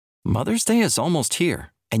Mother's Day is almost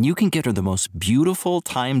here, and you can get her the most beautiful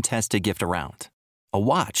time-tested gift around. A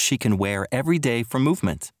watch she can wear every day from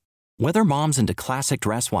Movement. Whether mom's into classic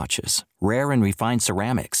dress watches, rare and refined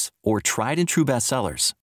ceramics, or tried and true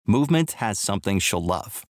bestsellers, Movement has something she'll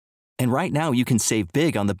love. And right now you can save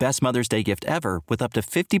big on the best Mother's Day gift ever with up to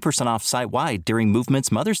 50% off site-wide during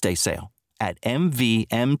Movement's Mother's Day sale at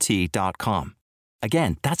MVMT.com.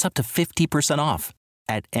 Again, that's up to 50% off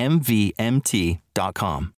at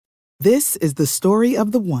MVMT.com. This is the story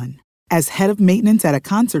of the one. As head of maintenance at a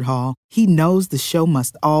concert hall, he knows the show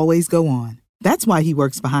must always go on. That's why he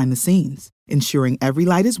works behind the scenes, ensuring every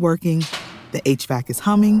light is working, the HVAC is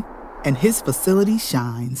humming, and his facility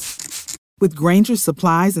shines. With Grainger's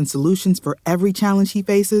supplies and solutions for every challenge he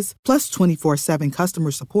faces, plus 24/7 customer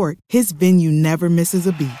support, his venue never misses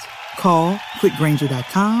a beat. Call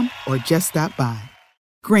quickgrainger.com or just stop by.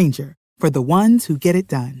 Grainger, for the ones who get it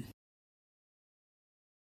done.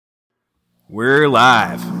 We're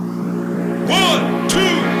live. 1, 2,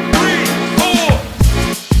 3, 4.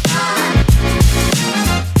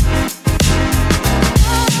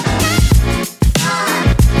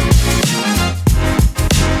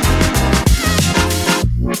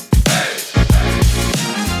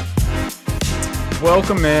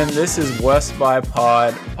 Welcome in. This is West by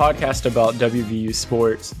Pod, podcast about WVU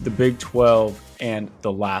sports, the Big 12, and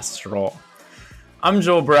the last straw. I'm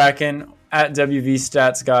Joel Bracken at WV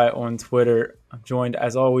Stats Guy on Twitter. I'm joined,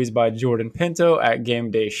 as always, by Jordan Pinto at Game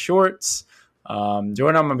Day Shorts. Jordan,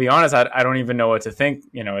 I'm going to be honest, I don't even know what to think.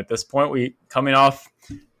 You know, at this point, we coming off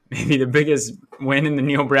maybe the biggest win in the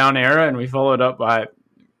Neil Brown era, and we followed up by,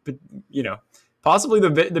 you know, possibly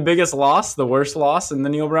the biggest loss, the worst loss in the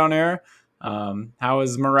Neil Brown era. How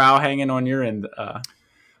is morale hanging on your end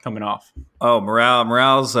coming off? Oh,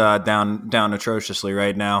 morale's down atrociously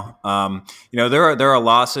right now. You know, there are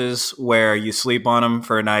losses where you sleep on them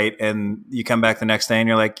for a night and you come back the next day and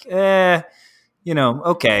you're like, you know,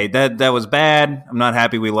 okay, that was bad. I'm not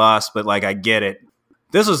happy we lost, but like I get it.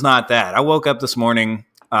 This was not that. I woke up this morning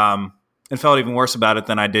and felt even worse about it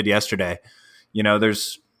than I did yesterday. You know,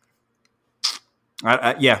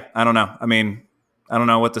 I don't know. I mean, I don't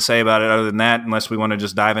know what to say about it other than that, unless we want to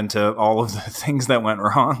just dive into all of the things that went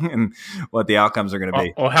wrong and what the outcomes are going to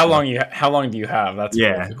be. Well, how long do you have? That's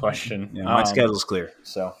really the question. Yeah, my schedule's clear.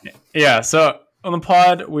 So on the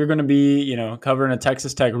pod, we're going to be, you know, covering a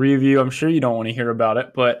Texas Tech review. I'm sure you don't want to hear about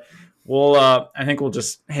it, but I think we'll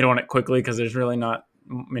just hit on it quickly because there's really not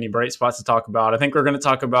many bright spots to talk about. I think we're going to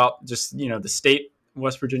talk about just, you know, the state,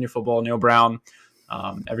 West Virginia football, Neil Brown,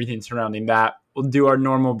 everything surrounding that. We'll do our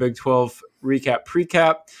normal Big 12 recap,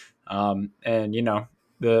 precap, and you know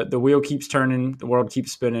the wheel keeps turning, the world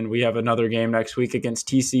keeps spinning. We have another game next week against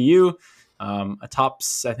TCU,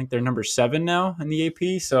 I think they're number 7 now in the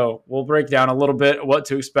AP. So we'll break down a little bit what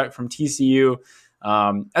to expect from TCU.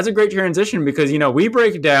 That's a great transition because you know we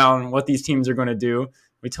break down what these teams are going to do.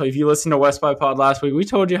 We tell you, if you listened to West by Pod last week, we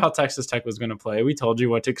told you how Texas Tech was going to play. We told you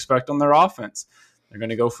what to expect on their offense. They're going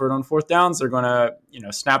to go for it on fourth downs. They're going to, you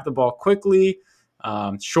know, snap the ball quickly,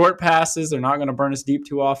 short passes. They're not going to burn us deep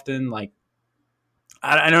too often. Like,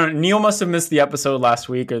 I don't know. Neil must have missed the episode last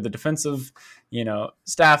week, or the defensive, you know,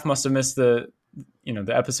 staff must have missed the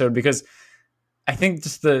episode, because I think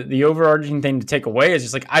just the overarching thing to take away is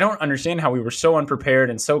just like, I don't understand how we were so unprepared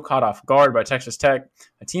and so caught off guard by Texas Tech,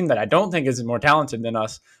 a team that I don't think is more talented than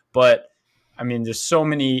us. But I mean, there's so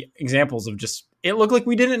many examples of just, it looked like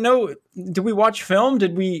we didn't know. Did we watch film?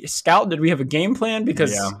 Did we scout? Did we have a game plan?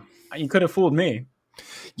 Because you could have fooled me.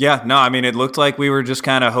 Yeah, no, I mean, it looked like we were just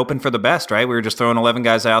kind of hoping for the best, right? We were just throwing 11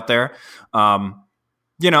 guys out there.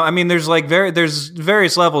 You know, I mean, there's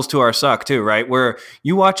various levels to our suck too, right? Where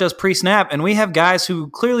you watch us pre-snap and we have guys who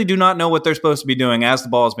clearly do not know what they're supposed to be doing as the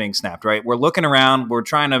ball is being snapped, right? We're looking around, we're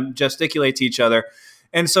trying to gesticulate to each other.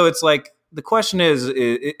 And so it's like, the question is,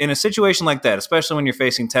 in a situation like that, especially when you're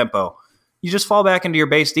facing tempo, you just fall back into your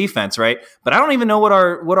base defense, right? But I don't even know what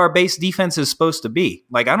our base defense is supposed to be.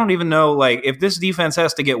 Like, I don't even know, like, if this defense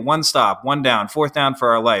has to get one stop, one down, fourth down for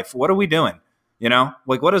our life, what are we doing? You know,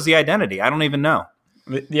 like, what is the identity? I don't even know.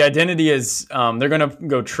 The identity is they're going to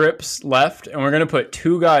go trips left, and we're going to put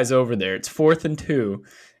 2 guys over there. It's 4th and 2,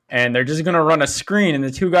 and they're just going to run a screen, and the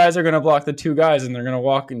 2 guys are going to block the 2 guys, and they're going to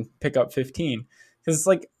walk and pick up 15. Because it's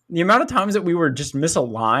like the amount of times that we were just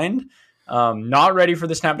misaligned, not ready for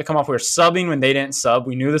the snap to come off. We were subbing when they didn't sub.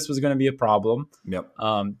 We knew this was going to be a problem. Yep.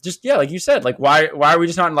 Like you said, like why are we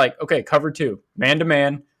just not like, okay, cover 2, man to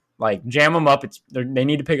man, like jam them up. They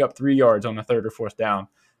need to pick up 3 yards on the 3rd or 4th down.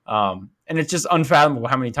 And it's just unfathomable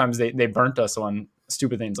how many times they burnt us on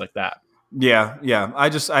stupid things like that. Yeah.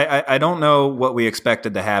 I don't know what we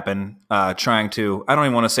expected to happen. I don't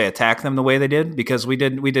even want to say attack them the way they did, because we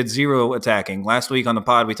did zero attacking. Last week on the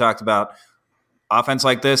pod, we talked about offense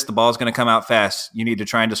like this, the ball's going to come out fast. You need to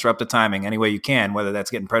try and disrupt the timing any way you can, whether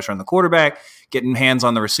that's getting pressure on the quarterback, getting hands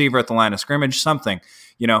on the receiver at the line of scrimmage, something.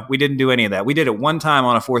 We didn't do any of that. We did it one time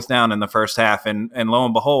on a fourth down in the first half, and lo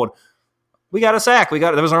and behold, we got a sack.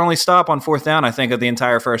 That was our only stop on fourth down, I think, of the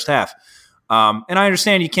entire first half. And I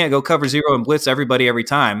understand you can't go cover zero and blitz everybody every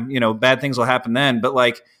time. Bad things will happen then. But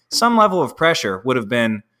like some level of pressure would have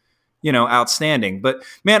been, outstanding. But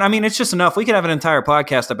man, I mean, it's just enough. We could have an entire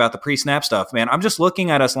podcast about the pre-snap stuff, man. I'm just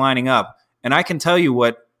looking at us lining up, and I can tell you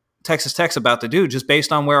what Texas Tech's about to do just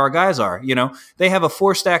based on where our guys are. They have a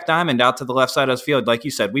 4-stack diamond out to the left side of the field. Like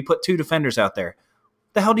you said, we put 2 defenders out there.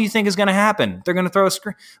 The hell do you think is going to happen? They're going to throw a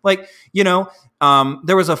screen. There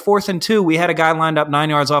was a 4th and 2. We had a guy lined up 9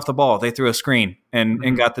 yards off the ball. They threw a screen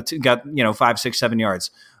and got 5, 6, 7 yards.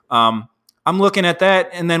 I'm looking at that,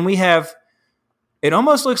 and then we have. It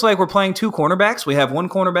almost looks like we're playing 2 cornerbacks. We have one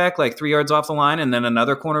cornerback like 3 yards off the line, and then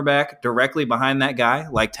another cornerback directly behind that guy,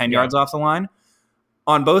 like 10 yards off the line,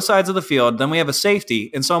 on both sides of the field. Then we have a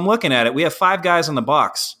safety, and so I'm looking at it. We have 5 guys in the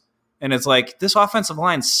box, and it's like this offensive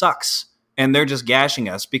line sucks. And they're just gashing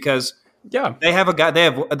us because they have a guy. They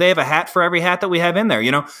have a hat for every hat that we have in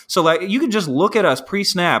there. So like you can just look at us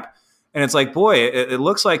pre-snap, and it's like, boy, it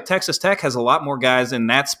looks like Texas Tech has a lot more guys in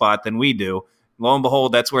that spot than we do. Lo and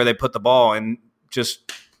behold, that's where they put the ball, and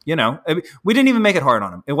just we didn't even make it hard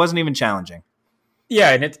on them. It wasn't even challenging.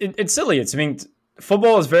 Yeah, and it's silly.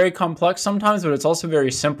 Football is very complex sometimes, but it's also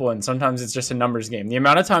very simple, and sometimes it's just a numbers game. The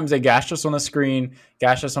amount of times they gashed us on the screen,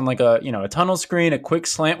 gashed us on like a tunnel screen, a quick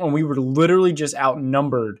slant when we were literally just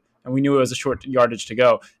outnumbered and we knew it was a short yardage to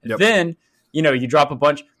go. And then, you drop a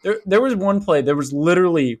bunch. There was one play, there was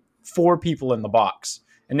literally 4 people in the box,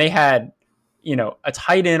 and they had, a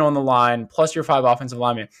tight end on the line plus your 5 offensive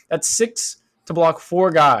linemen. That's 6 to block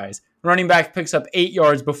 4 guys. Running back picks up 8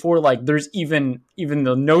 yards before like there's even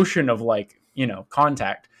the notion of like,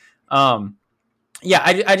 contact. I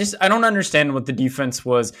don't understand what the defense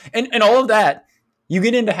was. And all of that, you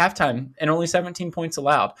get into halftime and only 17 points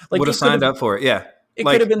allowed. Like would have signed up for it. Yeah. It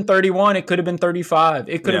could have been 31. It could have been 35.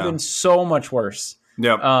 It could have been so much worse.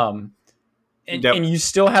 Yep. And you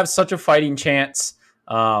still have such a fighting chance.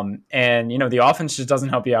 And the offense just doesn't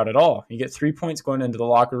help you out at all. You get 3 points going into the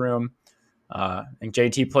locker room. I think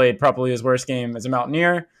JT played probably his worst game as a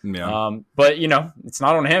Mountaineer. Yeah. But it's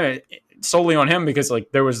not on him. Solely on him because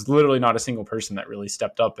like there was literally not a single person that really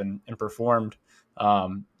stepped up and performed.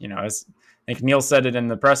 As I think Neil said it in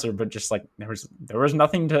the presser, but just like there was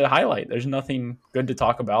nothing to highlight. There's nothing good to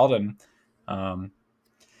talk about, and I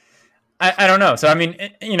don't know. So I mean,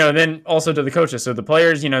 then also to the coaches, so the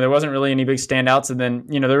players, there wasn't really any big standouts, and then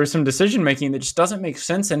there was some decision making that just doesn't make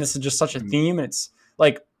sense, and this is just such a theme. And it's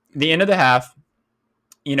like the end of the half.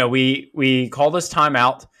 We call this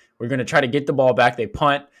timeout. We're going to try to get the ball back. They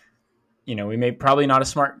punt. We made probably not a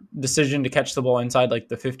smart decision to catch the ball inside like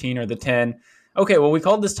the 15 or the 10. Okay, well, we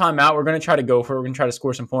called this timeout. We're going to try to go for it. We're going to try to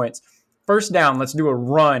score some points. First down, let's do a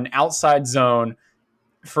run outside zone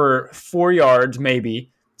for 4 yards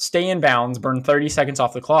maybe, stay in bounds, burn 30 seconds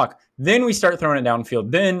off the clock. Then we start throwing it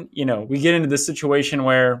downfield. Then, we get into this situation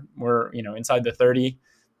where we're, inside the 30,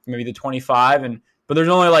 maybe the 25, but there's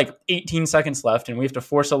only like 18 seconds left, and we have to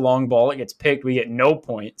force a long ball. It gets picked. We get no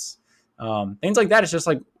points. Things like that. It's just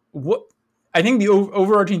like, what I think the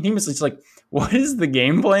overarching theme is it's like, what is the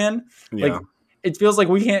game plan? Yeah. Like, it feels like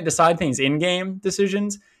we can't decide things in game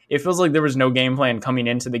decisions. It feels like there was no game plan coming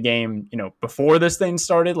into the game, before this thing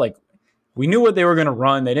started. Like we knew what they were going to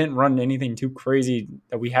run. They didn't run anything too crazy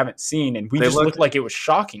that we haven't seen. And we looked like it was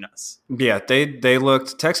shocking us. Yeah.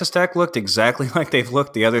 Texas Tech looked exactly like they've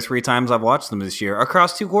looked the other 3 times I've watched them this year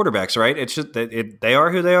across 2 quarterbacks, right? It's just that they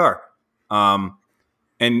are who they are.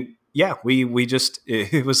 And yeah, we just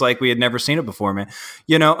it was like we had never seen it before, man.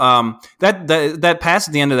 That pass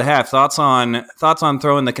at the end of the half. Thoughts on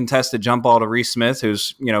throwing the contested jump ball to Reese Smith,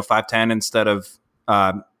 who's 5'10" instead of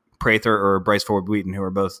Prather or Bryce Ford Wheaton, who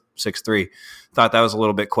are both 6'3". Thought that was a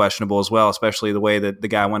little bit questionable as well, especially the way that the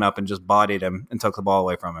guy went up and just bodied him and took the ball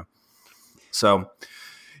away from him. So,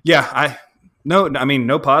 yeah,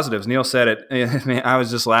 no positives. Neil said it. I mean, I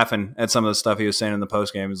was just laughing at some of the stuff he was saying in the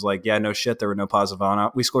postgame. It's like, yeah, no shit, there were no positive on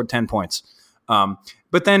it. We scored 10 points.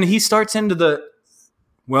 But then he starts into it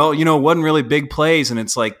wasn't really big plays, and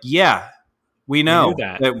it's like, yeah, we know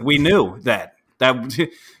that. We knew that.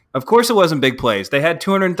 Of course it wasn't big plays. They had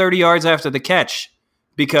 230 yards after the catch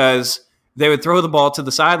because they would throw the ball to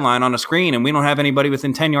the sideline on a screen, and we don't have anybody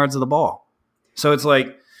within 10 yards of the ball. So it's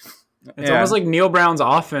like... It's almost like Neil Brown's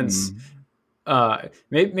offense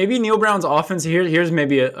maybe Neil Brown's offense here. Here's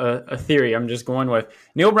maybe a theory I'm just going with.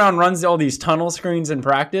 Neil Brown runs all these tunnel screens in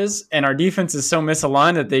practice, and our defense is so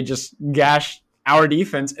misaligned that they just gash our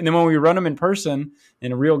defense. And then when we run them in person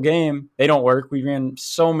in a real game, they don't work. We ran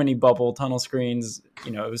so many bubble tunnel screens.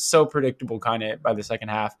 It was so predictable kind of by the second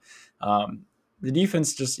half. The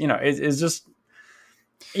defense just, is just,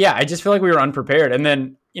 yeah, I just feel like we were unprepared. And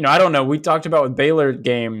then, I don't know. We talked about with Baylor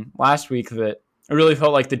game last week that it really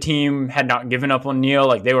felt like the team had not given up on Neil.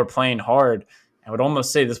 Like they were playing hard. I would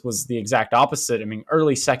almost say this was the exact opposite. I mean,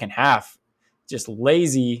 early second half, just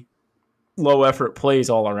lazy, low effort plays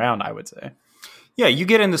all around, I would say. Yeah, you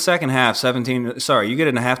get in the second half, you get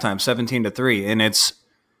into halftime 17-3, and it's,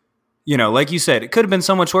 like you said, it could have been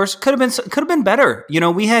so much worse. Could have been better.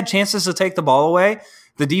 We had chances to take the ball away.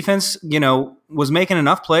 The defense, was making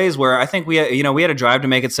enough plays where I think we had a drive to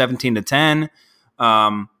make it 17-10.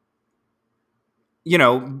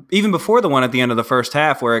 Even before the one at the end of the first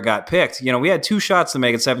half where it got picked, we had 2 shots to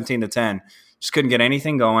make it 17-10. Just couldn't get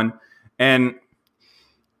anything going. And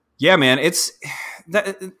yeah, man, it's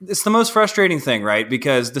the most frustrating thing, right?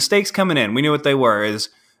 Because the stakes coming in, we knew what they were, is,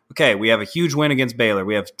 okay, we have a huge win against Baylor.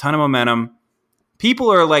 We have a ton of momentum.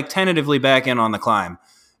 People are like tentatively back in on the climb.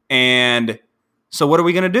 And so what are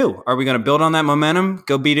we going to do? Are we going to build on that momentum,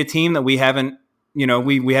 go beat a team that we haven't,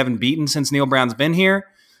 we haven't beaten since Neil Brown's been here?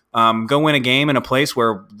 Go win a game in a place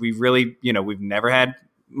where we really, we've never had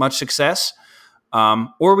much success?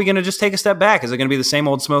 Or are we going to just take a step back? Is it going to be the same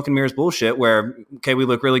old smoke and mirrors bullshit where, okay, we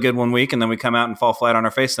look really good one week and then we come out and fall flat on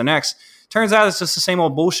our face the next? Turns out it's just the same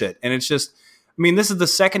old bullshit. And it's just, this is the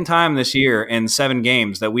second time this year in 7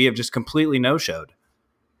 games that we have just completely no-showed.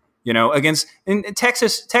 Against in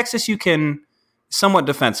Texas, you can somewhat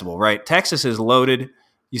defensible, right? Texas is loaded.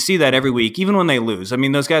 You see that every week, even when they lose.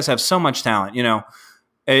 Those guys have so much talent,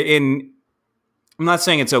 I'm not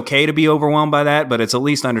saying it's okay to be overwhelmed by that, but it's at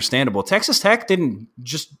least understandable. Texas Tech didn't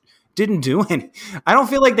do any. I don't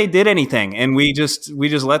feel like they did anything, and we just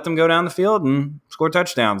let them go down the field and score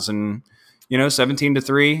touchdowns, and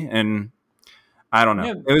 17-3, and I don't know.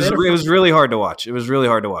 Yeah, it was really hard to watch. It was really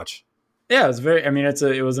hard to watch. Yeah, it was very.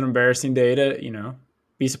 It was an embarrassing day to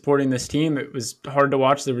be supporting this team. It was hard to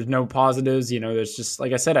watch. There was no positives. There's just,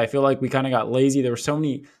 like I said, I feel like we kind of got lazy. There were so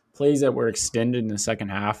many plays that were extended in the second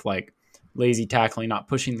half, like lazy tackling, not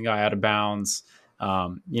pushing the guy out of bounds,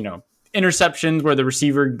 interceptions where the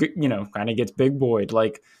receiver, kind of gets big boyed,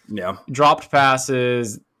 like dropped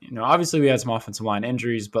passes. Obviously we had some offensive line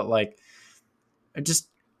injuries, but like just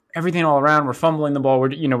everything all around. We're fumbling the ball. We're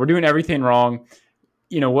doing everything wrong.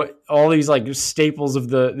 What all these like staples of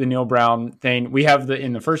the Neil Brown thing. We have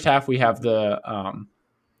in the first half, we have the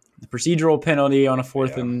procedural penalty on a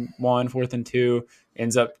 4th and 1, 4th and 2,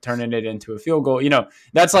 ends up turning it into a field goal.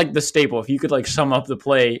 That's like the staple. If you could like sum up the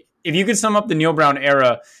play, if you could sum up the Neil Brown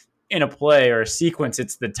era in a play or a sequence,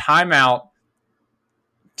 it's the timeout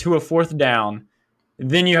to a 4th down,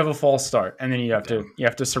 then you have a false start, and then you have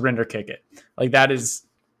to surrender kick it. Like that is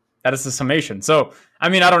the summation. So, I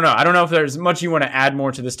don't know. I don't know if there's much you want to add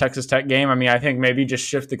more to this Texas Tech game. I think maybe just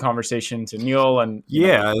shift the conversation to Neil and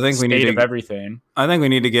I think we need of everything. I think we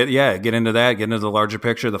need to get into that, get into the larger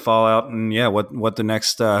picture, the fallout, and what the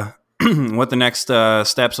next what the next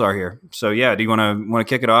steps are here. So do you want to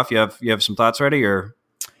kick it off? You have some thoughts ready, or?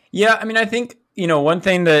 Yeah, I think one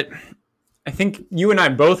thing that I think you and I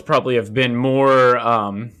both probably have been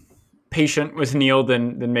more patient with Neil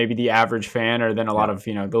than maybe the average fan or than a lot of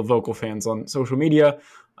the vocal fans on social media,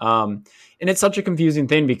 and it's such a confusing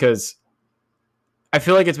thing because I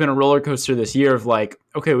feel like it's been a roller coaster this year of like,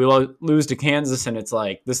 okay, we lose to Kansas and it's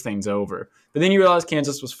like this thing's over, but then you realize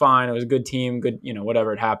Kansas was fine, it was a good team, good,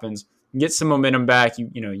 whatever, it happens, you get some momentum back,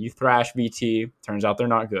 you thrash VT, turns out they're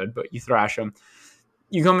not good, but you thrash them,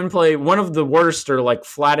 you come and play one of the worst or like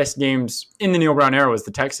flattest games in the Neil Brown era was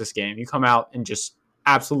the Texas game. You come out and just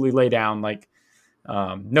absolutely lay down, like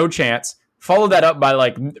no chance. Follow that up by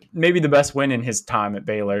like maybe the best win in his time at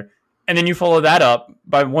Baylor. And then you follow that up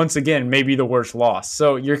by once again, maybe the worst loss.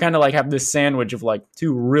 So you're kind of like have this sandwich of like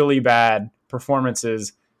 2 really bad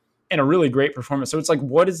performances and a really great performance. So it's like,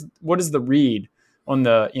 what is the read on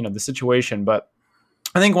the, the situation? But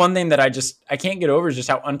I think one thing that I can't get over is just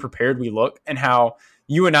how unprepared we look and how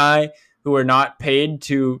you and I, who are not paid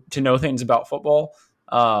to know things about football,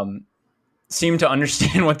 seem to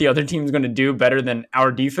understand what the other team is going to do better than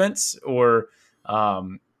our defense, or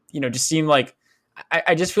just seem like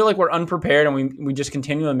I just feel like we're unprepared and we just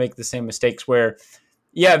continually make the same mistakes where,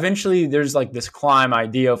 eventually there's like this climb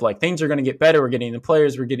idea of like things are going to get better. We're getting the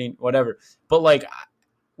players, we're getting whatever. But like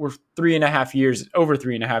we're over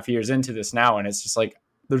 3.5 years into this now. And it's just like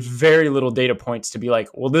there's very little data points to be like,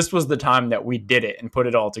 well, this was the time that we did it and put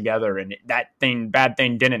it all together, and bad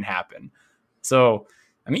thing didn't happen. So,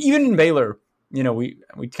 I mean, even in Baylor, we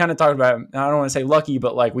kind of talked about, I don't want to say lucky,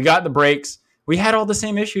 but like we got the breaks. We had all the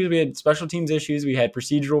same issues. We had special teams issues. We had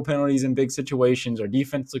procedural penalties in big situations. Our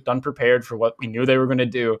defense looked unprepared for what we knew they were going to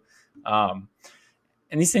do. And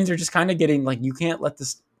these things are just kind of getting like, you can't let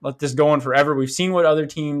this go on forever. We've seen what other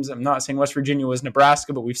teams, I'm not saying West Virginia was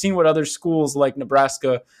Nebraska, but we've seen what other schools like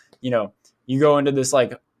Nebraska, you go into this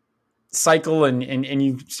like cycle and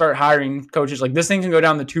you start hiring coaches. Like this thing can go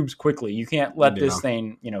down the tubes quickly. You can't let this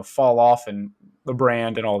thing, fall off and the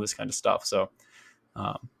brand and all this kind of stuff. So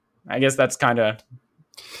I guess that's kind of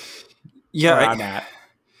where I'm at.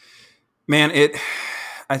 Man,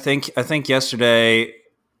 I think yesterday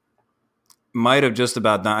might have just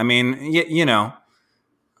about done. I mean,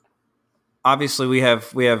 obviously we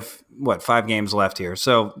have what, 5 games left here,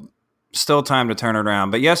 so still time to turn it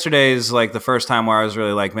around. But yesterday is like the first time where I was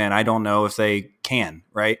really like, man, I don't know if they can,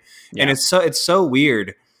 right? Yeah. And it's so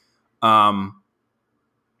weird,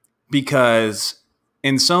 because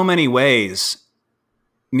in so many ways,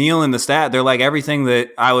 Neil and the staff, they're like everything that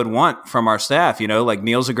I would want from our staff. Like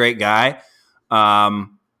Neil's a great guy.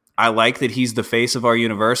 I like that he's the face of our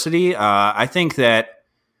university. I think that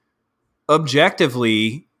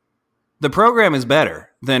objectively, the program is better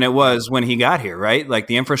than it was when he got here, right? Like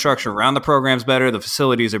the infrastructure around the program's better, the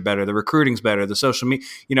facilities are better, the recruiting's better, the social media.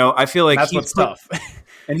 I feel like that's what's tough.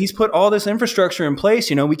 And he's put all this infrastructure in place.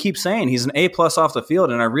 We keep saying he's an A+ off the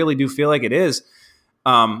field, and I really do feel like it is.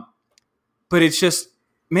 But it's just,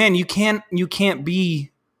 man, you can't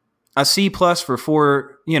be a C+ for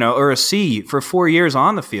 4, or a C for 4 years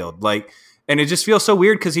on the field. Like, and it just feels so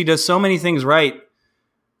weird because he does so many things right,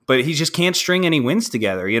 but he just can't string any wins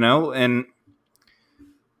together, And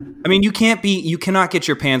I mean, you cannot get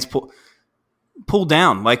your pants pulled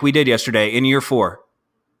down like we did yesterday in year 4,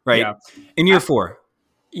 right? Yeah. In year 4,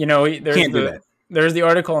 there's the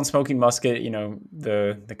article on Smoking Musket,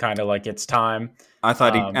 the kind of like it's time. I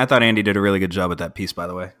thought Andy did a really good job with that piece, by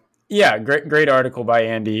the way. Yeah, great article by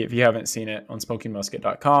Andy. If you haven't seen it, on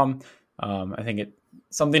smokingmusket.com. I think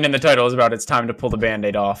something in the title is about it's time to pull the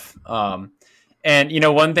Band-Aid off. And,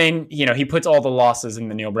 one thing, he puts all the losses in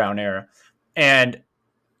the Neil Brown era. And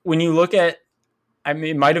when you look at,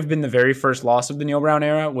 it might have been the very first loss of the Neil Brown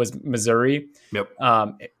era was Missouri. Yep.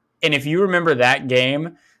 And if you remember that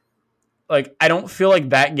game, like, I don't feel like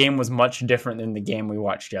that game was much different than the game we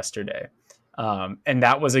watched yesterday. And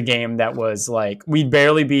that was a game that was like, we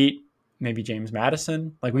barely beat maybe James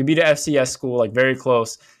Madison. Like we beat a FCS school, like very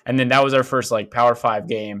close. And then that was our first like Power 5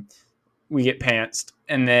 game. We get pantsed.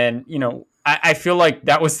 And then, I feel like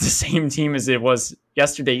that was the same team as it was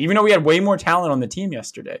yesterday, even though we had way more talent on the team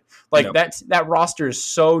yesterday. Like that roster is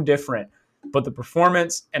so different, but the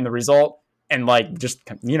performance and the result and like just,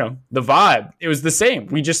 the vibe, it was the same.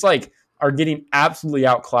 We just like are getting absolutely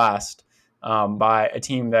outclassed by a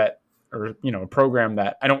team that, or, a program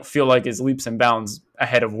that I don't feel like is leaps and bounds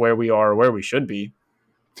ahead of where we are or where we should be.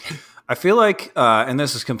 I feel like, and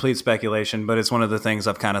this is complete speculation, but it's one of the things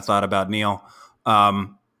I've kind of thought about Neil,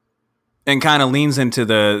 and kind of leans into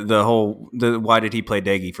the whole why did he play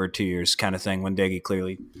Daggy for 2 years kind of thing when Daggy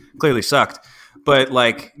clearly sucked. But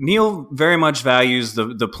like Neil very much values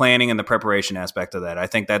the planning and the preparation aspect of that. I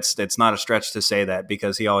think it's not a stretch to say that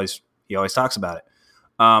because he always talks about it.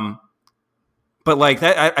 But like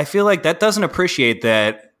that, I feel like that doesn't appreciate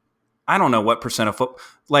that. I don't know what percent of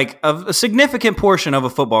like a significant portion of a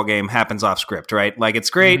football game happens off script, right? Like it's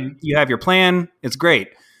great. Mm-hmm. You have your plan. It's great.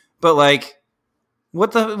 But like,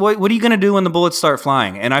 what are you going to do when the bullets start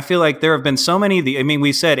flying? And I feel like there have been so many,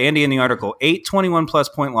 we said, Andy, in the article, 8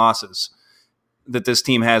 21+ point losses that this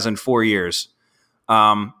team has in 4 years.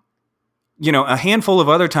 A handful of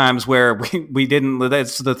other times where we didn't,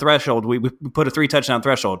 that's the threshold. We put a 3 touchdown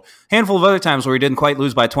threshold. Handful of other times where we didn't quite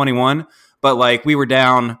lose by 21, but like we were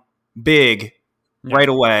down big right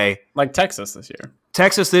away. Like Texas this year.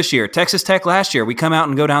 Texas Tech last year. We come out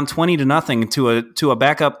and go down 20-0 to a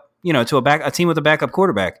backup, a team with a backup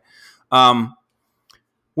quarterback.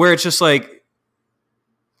 Where it's just like,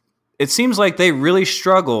 it seems like they really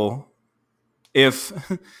struggle if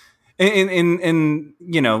in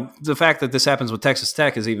the fact that this happens with Texas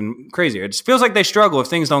Tech is even crazier. It just feels like they struggle if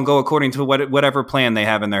things don't go according to whatever plan they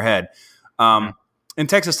have in their head. In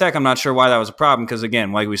Texas Tech, I'm not sure why that was a problem because,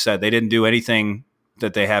 again, like we said, they didn't do anything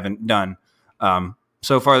that they haven't done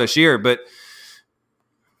so far this year. But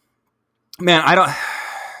man, I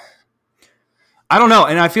don't know,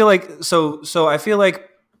 and I feel like so I feel like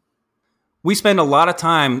we spend a lot of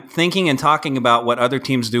time thinking and talking about what other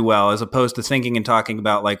teams do well, as opposed to thinking and talking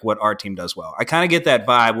about like what our team does well. I kind of get that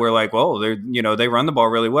vibe where like, well, they run the ball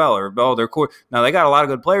really well, or they're cool. Now they got a lot of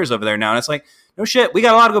good players over there now, and it's like, no shit, we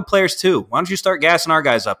got a lot of good players too. Why don't you start gassing our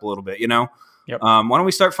guys up a little bit? Why don't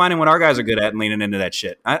we start finding what our guys are good at and leaning into that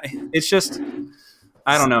shit? It's just,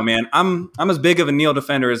 I don't know, man. I'm as big of a Neal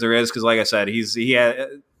defender as there is, because like I said, he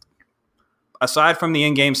had, aside from the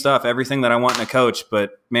in-game stuff, everything that I want in a coach.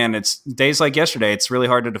 But man, it's days like yesterday. It's really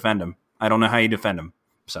hard to defend him. I don't know how you defend him.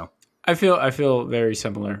 So I feel very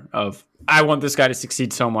similar. I want this guy to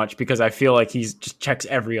succeed so much because I feel like he's just checks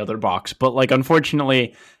every other box. But like,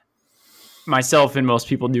 unfortunately, myself and most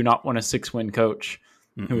people do not want a 6-win coach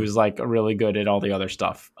who is like really good at all the other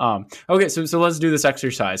stuff. Okay, so let's do this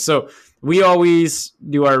exercise. So we always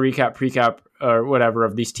do our recap, precap, or whatever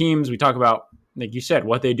of these teams. We talk about, like you said,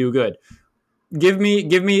 what they do good. Give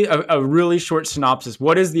me a really short synopsis.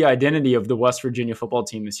 What is the identity of the West Virginia football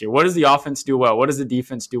team this year? What does the offense do well? What does the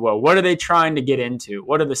defense do well? What are they trying to get into?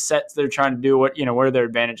 What are the sets they're trying to do? What are their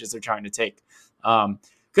advantages they're trying to take?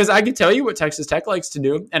 Because I can tell you what Texas Tech likes to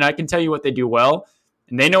do, and I can tell you what they do well,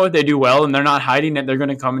 and they know what they do well, and they're not hiding it. They're going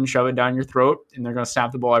to come and shove it down your throat, and they're going to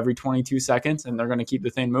snap the ball every 22 seconds, and they're going to keep the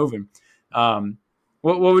thing moving.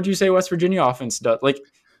 What would you say West Virginia offense does? Like,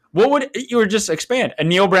 what would you would just expand a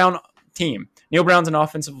Neal Brown team? Neal Brown's an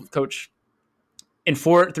offensive coach in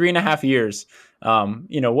 3.5 years.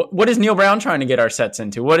 What is Neal Brown trying to get our sets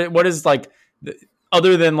into? What is like,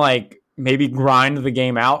 other than like maybe grind the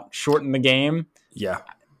game out, shorten the game? Yeah.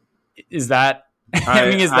 Is that,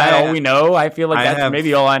 is that all we know? I feel like that's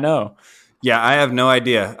maybe all I know. Yeah, I have no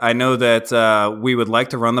idea. I know that we would like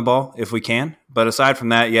to run the ball if we can. But aside from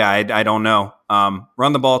that, yeah, I don't know.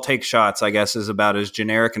 Run the ball, take shots, I guess, is about as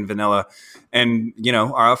generic and vanilla. And,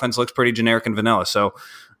 our offense looks pretty generic and vanilla. So,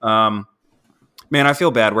 man, I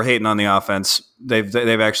feel bad. We're hating on the offense. They've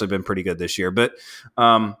actually been pretty good this year. But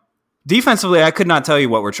defensively, I could not tell you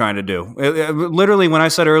what we're trying to do. Literally, when I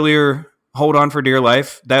said earlier, hold on for dear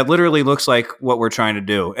life, that literally looks like what we're trying to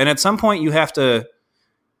do. And at some point, you have to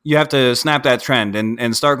snap that trend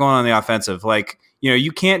and start going on the offensive. Like,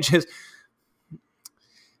 you can't just –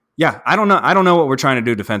 yeah, I don't know. I don't know what we're trying to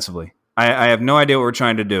do defensively. I have no idea what we're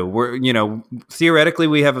trying to do. We're, theoretically,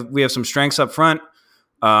 we have some strengths up front.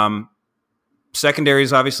 Secondary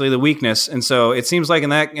is obviously the weakness. And so it seems like in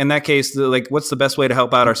that case, like, what's the best way to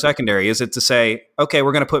help out our secondary? Is it to say, okay,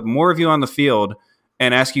 we're going to put more of you on the field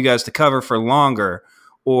and ask you guys to cover for longer?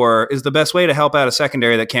 Or is the best way to help out a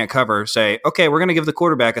secondary that can't cover, say, okay, we're going to give the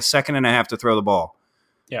quarterback 1.5 seconds to throw the ball.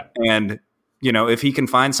 Yeah. And, if he can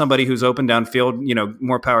find somebody who's open downfield,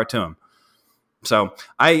 more power to him. So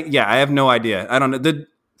I have no idea. I don't know.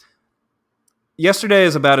 Yesterday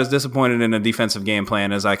is about as disappointed in a defensive game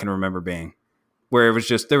plan as I can remember being, where it was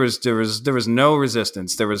just, there was no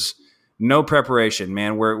resistance. There was no preparation,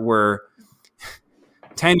 man. We're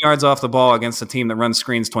 10 yards off the ball against a team that runs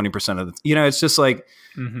screens 20% of the, it's just like,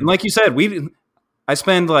 and like you said, I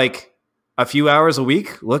spend like a few hours a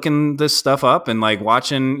week looking this stuff up and like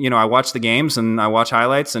watching, I watch the games and I watch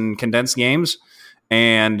highlights and condensed games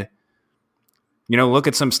and, look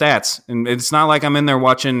at some stats. And it's not like I'm in there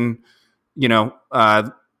watching,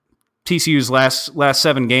 TCU's last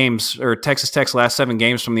 7 games or Texas Tech's last 7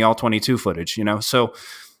 games from the all 22 footage, so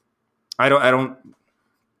I don't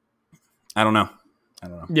know.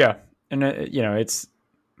 Yeah. And it's,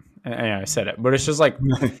 I said it, but it's just like,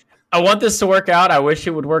 I want this to work out. I wish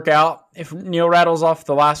it would work out. If Neal rattles off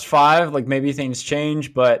the last 5, like maybe things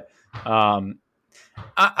change, but I'm,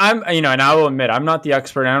 and I will admit, I'm not the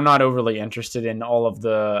expert and I'm not overly interested in all of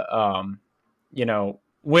the,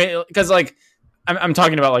 because like, I'm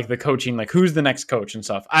talking about like the coaching, like who's the next coach and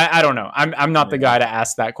stuff. I don't know. I'm not the guy to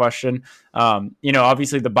ask that question.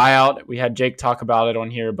 Obviously the buyout, we had Jake talk about it on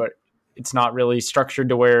here, but it's not really structured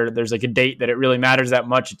to where there's like a date that it really matters that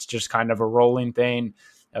much. It's just kind of a rolling thing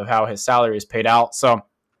of how his salary is paid out. So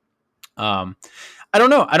I don't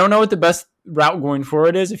know. I don't know what the best route going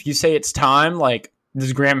forward is. If you say it's time, like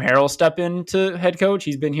does Graham Harrell step into head coach?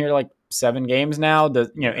 He's been here like 7 games now,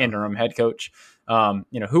 the interim head coach.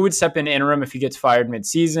 Who would step in interim if he gets fired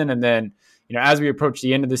mid-season? And then, as we approach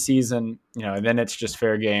the end of the season, then it's just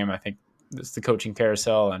fair game. I think it's the coaching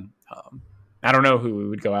carousel. And I don't know who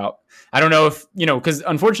would go out. I don't know if, because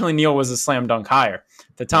unfortunately Neal was a slam dunk hire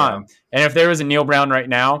at the time. Yeah. And if there was a Neal Brown right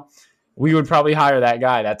now, we would probably hire that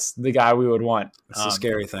guy. That's the guy we would want. That's the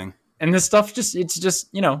scary thing. And this stuff it's just,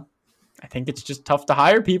 I think it's just tough to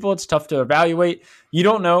hire people. It's tough to evaluate. You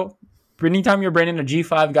don't know. Anytime you're bringing a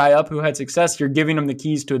G5 guy up who had success, you're giving him the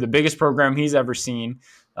keys to the biggest program he's ever seen.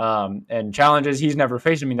 and challenges he's never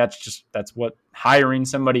faced. I mean, that's what hiring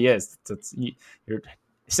somebody is. You're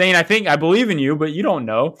saying, I believe in you, but you don't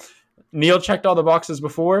know. Neil checked all the boxes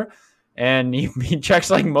before, and he checks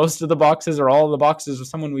like most of the boxes or all of the boxes of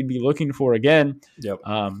someone we'd be looking for again. Yep.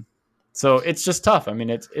 So it's just tough. I mean,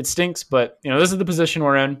 it stinks, but this is the position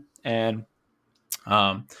we're in, and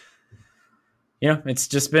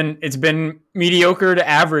it's been mediocre to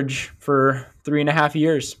average for 3.5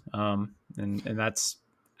 years. And that's,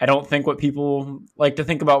 I don't think what people like to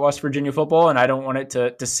think about West Virginia football, and I don't want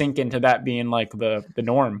it to sink into that being like the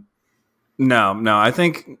norm. No.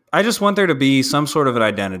 I just want there to be some sort of an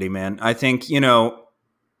identity, man. I think,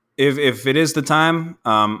 if it is the time,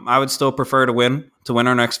 I would still prefer to win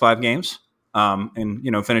our next 5 games,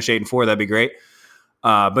 and finish 8-4. That'd be great.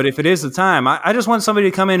 But if it is the time, I just want somebody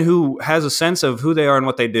to come in who has a sense of who they are and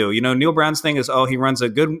what they do. Neil Brown's thing is, he runs a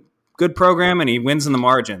good program and he wins in the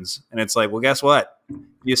margins. And it's like, well, guess what?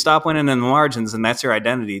 You stop winning in the margins and that's your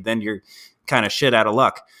identity, then you're kind of shit out of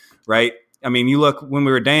luck, right? I mean, you look, when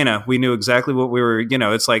we were Dana, we knew exactly what we were,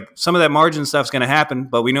 it's like some of that margin stuff's going to happen,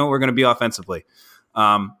 but we know what we're going to be offensively.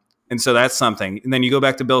 And so that's something. And then you go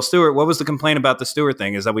back to Bill Stewart. What was the complaint about the Stewart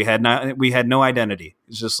thing? Is that we had no identity.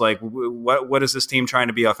 It's just like, what is this team trying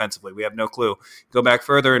to be offensively? We have no clue. Go back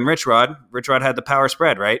further, and Rich Rod had the power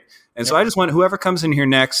spread, right? And so I just want whoever comes in here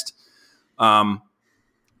next,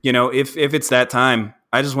 if it's that time,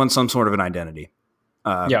 I just want some sort of an identity.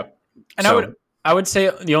 And I would say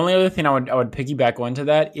the only other thing I would piggyback onto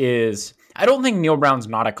that is, I don't think Neil Brown's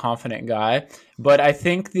not a confident guy, but I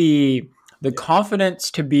think the confidence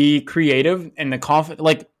to be creative and the confidence,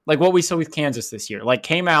 like what we saw with Kansas this year, like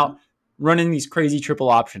came out running these crazy triple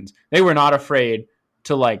options. They were not afraid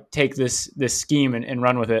to like take this scheme and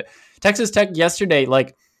run with it. Texas Tech yesterday,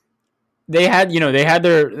 like they had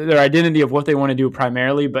their identity of what they want to do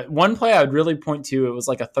primarily, but one play I would really point to, it was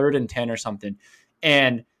like a 3rd and 10 or something.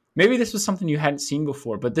 And maybe this was something you hadn't seen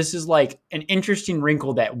before, but this is like an interesting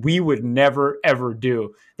wrinkle that we would never, ever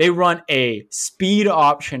do. They run a speed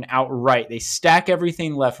option outright. They stack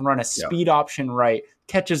everything left and run a speed option right,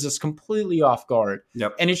 catches us completely off guard.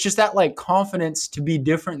 Yep. And it's just that like confidence to be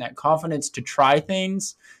different, that confidence to try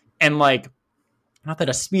things. And like, not that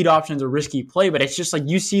a speed option is a risky play, but it's just like,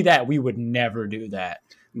 you see that we would never do that.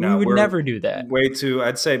 No, we would never do that. Way too,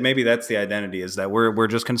 I'd say maybe that's the identity, is that we're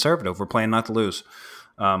just conservative. We're playing not to lose.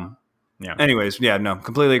 Anyways,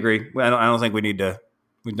 completely agree. I don't think we need to.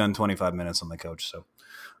 We've done 25 minutes on the coach. So,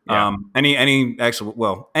 any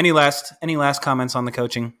last comments on the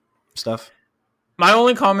coaching stuff? My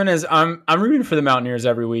only comment is I'm rooting for the Mountaineers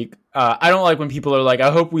every week. I don't like when people are like,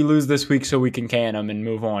 I hope we lose this week so we can can them and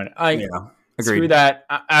move on. Agreed. Screw that.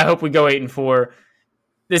 I hope we go 8-4.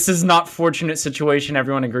 This is not fortunate situation.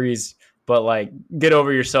 Everyone agrees, but like, get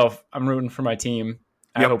over yourself. I'm rooting for my team.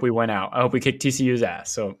 I hope we win out. I hope we kick TCU's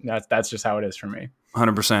ass. So that's just how it is for me.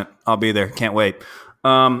 100%. I'll be there. Can't wait.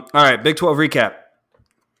 All right, Big 12 recap.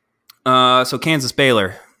 So Kansas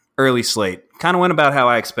Baylor, early slate. Kind of went about how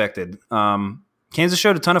I expected. Kansas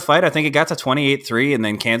showed a ton of fight. I think it got to 28-3, and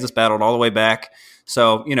then Kansas battled all the way back.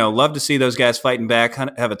 So, love to see those guys fighting back,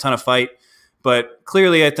 have a ton of fight. But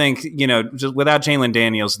clearly, I think, just without Jalen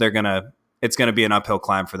Daniels, it's going to be an uphill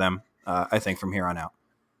climb for them, I think, from here on out.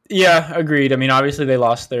 Yeah, agreed. I mean, obviously they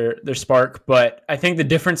lost their spark, but I think the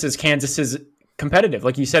difference is Kansas is competitive.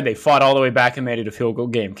 Like you said, they fought all the way back and made it a field goal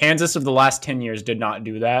game. Kansas of the last 10 years did not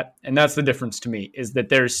do that. And that's the difference to me, is that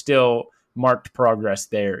there's still marked progress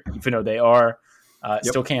there, even though they are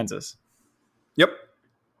still Kansas. Yep.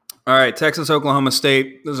 All right, Texas, Oklahoma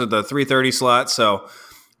State. Those are the 3:30 slots. So,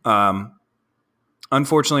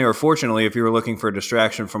 unfortunately or fortunately, if you were looking for a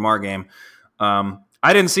distraction from our game, I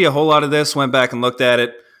didn't see a whole lot of this. Went back and looked at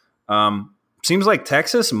it. Seems like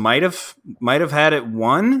Texas might have had it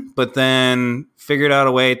won, but then figured out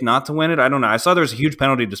a way not to win it. I don't know. I saw there was a huge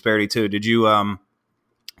penalty disparity too. Did you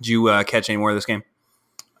catch any more of this game?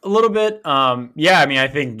 A little bit. Yeah. I mean, I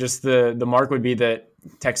think just the mark would be that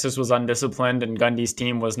Texas was undisciplined and Gundy's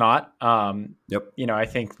team was not. Yep. I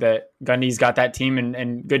think that Gundy's got that team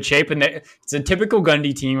in good shape, and it's a typical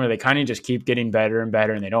Gundy team where they kind of just keep getting better and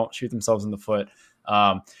better, and they don't shoot themselves in the foot.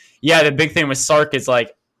 The big thing with Sark is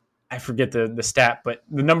like, I forget the stat, but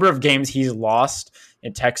the number of games he's lost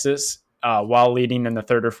in Texas while leading in the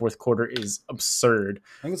third or fourth quarter is absurd.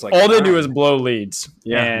 I think it's like all 9. They do is blow leads.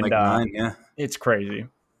 Yeah, and, like 9, yeah. It's crazy.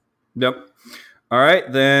 Yep. All right,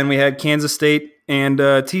 then we had Kansas State and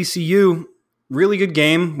TCU. Really good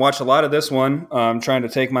game. Watched a lot of this one. Trying to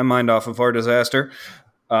take my mind off of our disaster.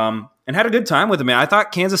 And had a good time with them. I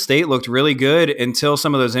thought Kansas State looked really good until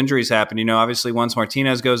some of those injuries happened. Obviously once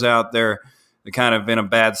Martinez goes out, they're kind of in a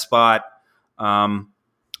bad spot.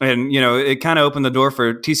 And, it kind of opened the door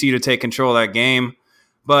for TCU to take control of that game.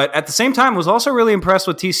 But at the same time, was also really impressed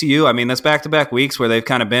with TCU. I mean, that's back-to-back weeks where they've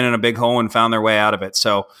kind of been in a big hole and found their way out of it.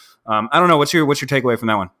 So I don't know. What's your takeaway from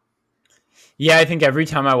that one? Yeah, I think every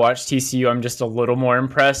time I watch TCU, I'm just a little more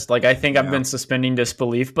impressed. Like, I think I've been suspending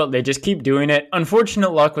disbelief, but they just keep doing it.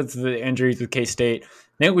 Unfortunate luck with the injuries with K-State. I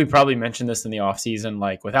think we probably mentioned this in the offseason.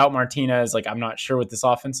 Like, without Martinez, like, I'm not sure what this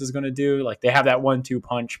offense is going to do. Like, they have that 1-2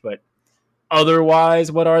 punch, but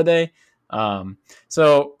otherwise, what are they?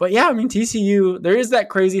 But yeah, I mean, TCU, there is that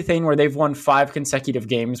crazy thing where they've won 5 consecutive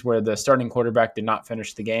games where the starting quarterback did not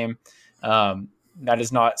finish the game. That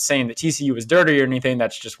is not saying that TCU is dirty or anything.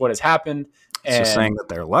 That's just what has happened. It's just saying that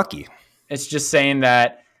they're lucky. It's just saying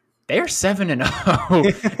that they are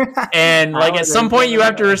 7-0. And like at some point you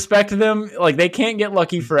have to respect them. Like they can't get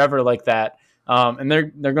lucky forever like that. And they're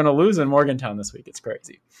going to lose in Morgantown this week. It's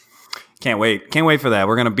crazy. Can't wait for that.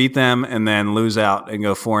 We're going to beat them and then lose out and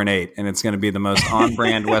go 4-8. And it's going to be the most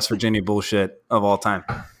on-brand West Virginia bullshit of all time.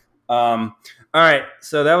 All right.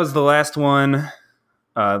 So that was the last one.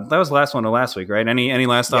 That was the last one of last week, right? Any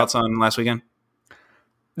last thoughts on last weekend?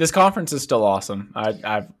 This conference is still awesome.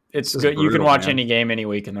 It's good. Brutal, you can watch man. any game any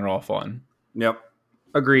week, and they're all fun. Yep,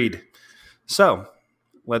 agreed. So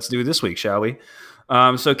let's do this week, shall we?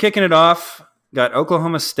 So kicking it off, got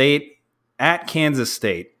Oklahoma State at Kansas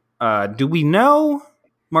State. Do we know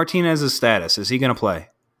Martinez's status? Is he going to play?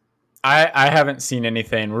 I haven't seen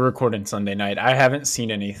anything. We're recording Sunday night. I haven't seen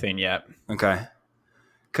anything yet. Okay.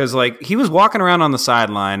 Because he was walking around on the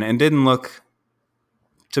sideline and didn't look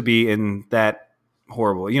to be in that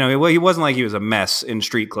horrible. He wasn't like he was a mess in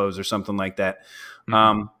street clothes or something like that.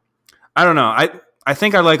 Mm-hmm. I don't know. I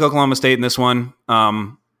think I like Oklahoma State in this one.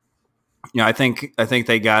 I think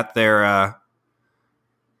they got their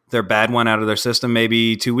bad one out of their system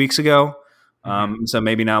maybe 2 weeks ago. So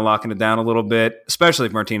maybe now locking it down a little bit, especially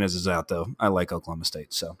if Martinez is out, though. I like Oklahoma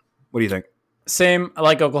State. So what do you think? Same. I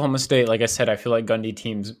like Oklahoma State. Like I said, I feel like Gundy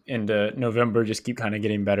teams into November just keep kind of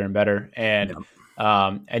getting better and better. And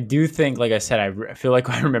I do think, like I said, I feel like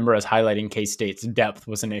I remember us highlighting K-State's depth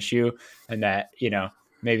was an issue and that,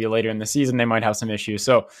 maybe later in the season they might have some issues.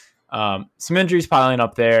 So some injuries piling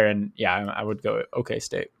up there. And yeah, I would go OK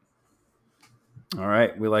State. All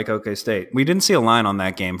right. We like OK State. We didn't see a line on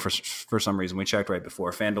that game for some reason. We checked right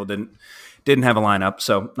before. FanDuel didn't have a line up,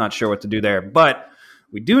 so not sure what to do there. But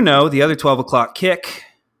we do know the other 12 o'clock kick,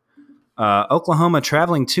 Oklahoma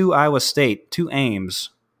traveling to Iowa State, to Ames.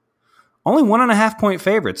 Only 1.5-point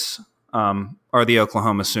favorites are the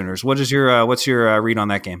Oklahoma Sooners. What's your read on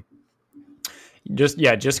that game? Just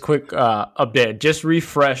quick update. Just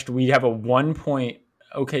refreshed. We have a 1 point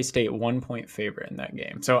OK State 1 point favorite in that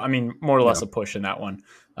game. So, I mean, more or less a push in that one.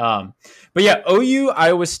 But yeah, OU,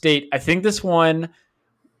 Iowa State, I think this one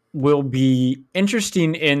will be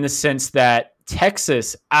interesting in the sense that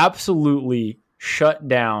Texas absolutely shut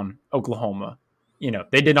down Oklahoma.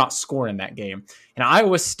 They did not score in that game. And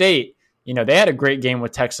Iowa State, they had a great game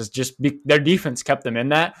with Texas. Their defense kept them in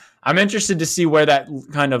that. I'm interested to see where that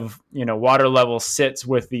kind of, water level sits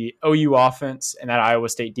with the OU offense and that Iowa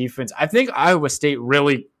State defense. I think Iowa State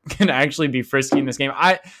really can actually be frisky in this game.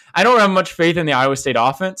 I don't have much faith in the Iowa State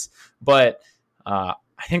offense, but I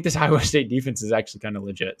think this Iowa State defense is actually kind of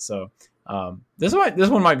legit. So this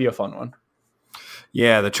one might be a fun one.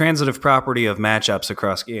 Yeah, the transitive property of matchups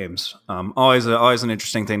across games. Always an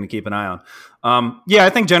interesting thing to keep an eye on. Yeah,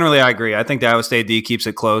 I think generally I agree. I think the Iowa State D keeps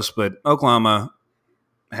it close, but Oklahoma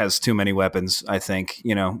has too many weapons. I think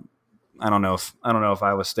I don't know if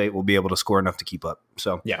Iowa State will be able to score enough to keep up.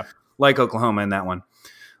 So yeah, like Oklahoma in that one.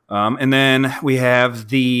 And then we have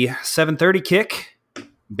the 7:30 kick,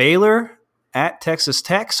 Baylor at Texas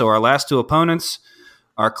Tech. So our last two opponents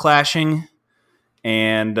are clashing.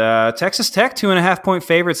 And Texas Tech 2.5-point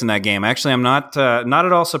favorites in that game. Actually, I'm not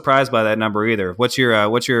at all surprised by that number either. What's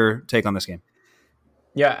your take on this game?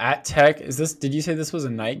 Yeah, at Tech, did you say this was a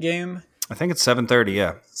night game? I think it's 7:30.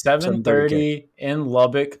 Yeah, 7:30 in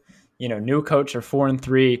Lubbock. New coach are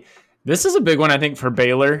 4-3. This is a big one, I think, for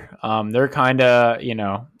Baylor. They're kind of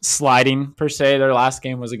sliding per se. Their last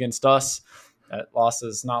game was against us. That loss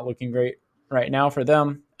is not looking great right now for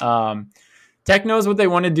them. Tech knows what they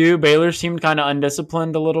want to do. Baylor seemed kind of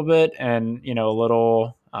undisciplined a little bit and, a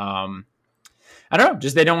little, I don't know,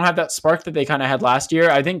 just they don't have that spark that they kind of had last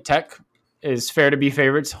year. I think Tech is fair to be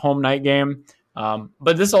favorites, home night game.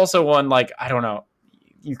 But this also one, I don't know,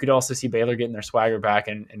 you could also see Baylor getting their swagger back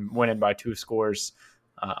and winning by 2 scores.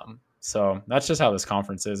 So that's just how this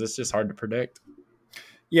conference is. It's just hard to predict.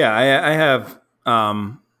 Yeah, I have,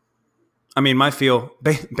 my feel,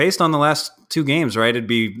 based on the last 2 games, right, it'd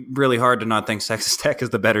be really hard to not think Texas Tech is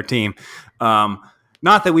the better team.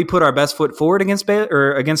 Not that we put our best foot forward against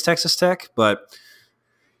against Texas Tech, but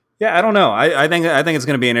yeah, I don't know. I think it's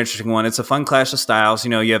going to be an interesting one. It's a fun clash of styles.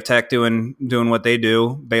 You have Tech doing what they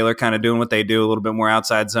do, Baylor kind of doing what they do, a little bit more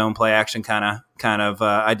outside zone play action kind of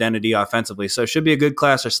identity offensively. So it should be a good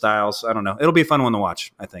clash of styles. I don't know. It'll be a fun one to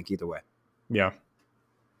watch, I think, either way. Yeah.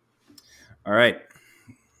 All right.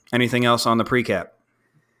 Anything else on the pre-cap?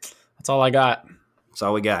 That's all I got. That's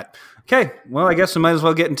all we got. Okay. Well, I guess we might as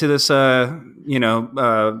well get into this,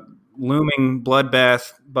 looming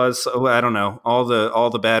bloodbath buzz. I don't know, all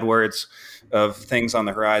the bad words of things on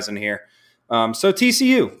the horizon here. So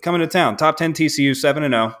TCU coming to town, top 10 TCU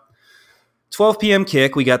 7-0, 12 p.m.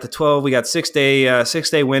 kick. We got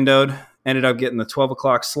 6-day windowed. Ended up getting the 12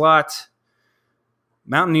 o'clock slot.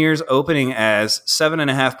 Mountaineers opening as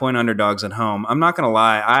 7.5-point underdogs at home. I'm not going to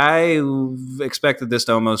lie. I expected this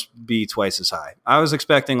to almost be twice as high. I was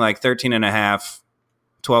expecting like 13.5,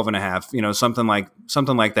 12.5,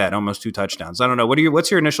 something like that, almost 2 touchdowns. I don't know. What's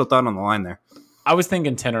your initial thought on the line there? I was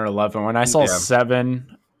thinking 10 or 11. When I saw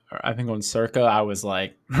 7, I think on Circa, I was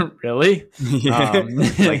like, really? Yeah.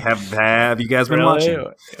 Like, have you guys been watching?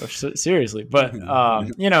 Seriously. But,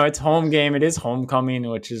 it's home game. It is homecoming,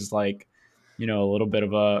 which is like, a little bit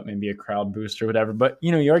of maybe a crowd boost or whatever. But,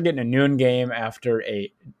 you're getting a noon game after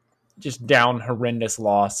a just down horrendous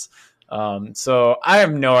loss. So I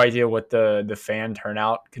have no idea what the fan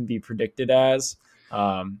turnout can be predicted as.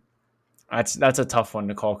 That's a tough one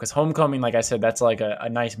to call because homecoming, like I said, that's like a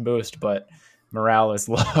nice boost, but morale is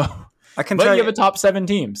low. But you have a top 7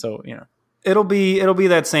 team, so it'll be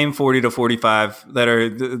that same 40 to 45 that are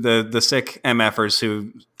the sick MFers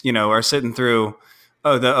who are sitting through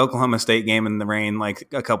the Oklahoma State game in the rain like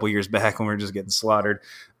a couple years back when we were just getting slaughtered.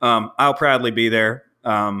 I'll proudly be there.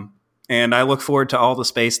 And I look forward to all the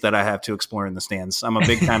space that I have to explore in the stands. I'm a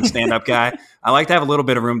big-time stand-up guy. I like to have a little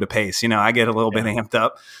bit of room to pace. I get a little bit amped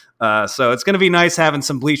up. So it's going to be nice having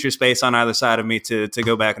some bleacher space on either side of me to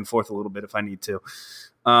go back and forth a little bit if I need to.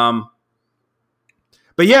 But,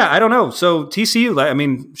 yeah, I don't know. So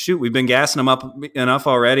TCU, we've been gassing them up enough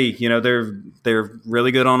already. They're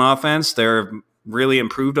really good on offense. They're really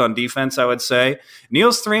improved on defense, I would say.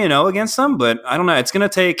 Neil's 3-0 against them, but I don't know. It's going to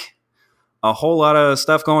take a whole lot of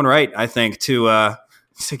stuff going right, I think, to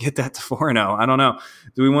get that to 4-0. I don't know.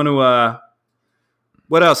 Do we want to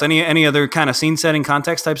what else? Any other kind of scene setting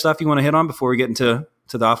context type stuff you want to hit on before we get into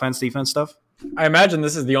the offense defense stuff? I imagine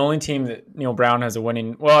this is the only team that Neil Brown has a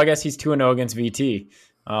winning. Well, I guess he's 2-0 against VT.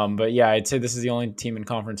 But yeah, I'd say this is the only team in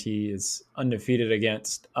conference he is undefeated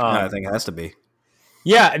against. I think it has to be.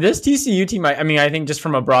 Yeah, this TCU team, I think just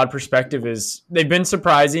from a broad perspective they've been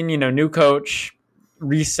surprising, new coach,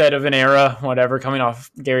 reset of an era, whatever, coming off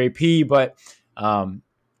Gary P. But, man,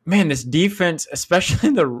 this defense, especially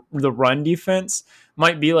the run defense,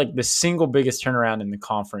 might be like the single biggest turnaround in the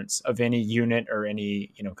conference of any unit or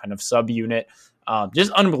any, kind of sub-unit.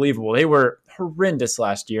 Just unbelievable. They were horrendous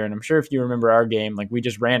last year, and I'm sure if you remember our game, like we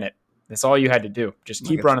just ran it. That's all you had to do. Just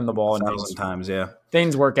keep running the ball. 1,000 times, yeah.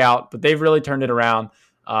 Things work out, but they've really turned it around.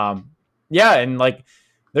 And like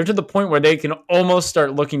they're to the point where they can almost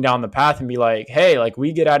start looking down the path and be like, hey, like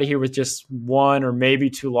we get out of here with just 1 or maybe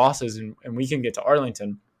 2 losses and we can get to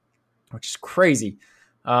Arlington, which is crazy.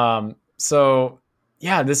 So,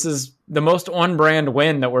 yeah, this is the most on-brand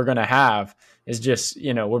win that we're going to have is just,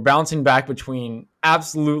 we're bouncing back between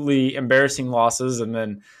absolutely embarrassing losses and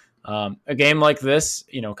then a game like this,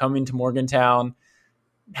 coming to Morgantown,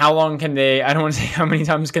 how long can they, I don't want to say how many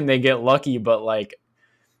times can they get lucky, but like,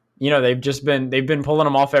 they've been pulling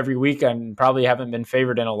them off every week and probably haven't been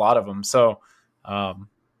favored in a lot of them. So,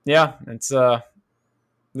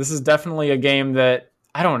 this is definitely a game that,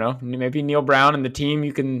 I don't know, maybe Neil Brown and the team,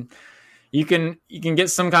 you can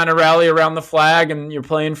get some kind of rally around the flag and you're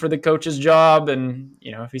playing for the coach's job. And,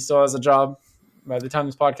 if he still has a job by the time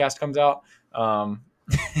this podcast comes out,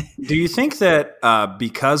 Do you think that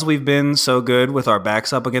because we've been so good with our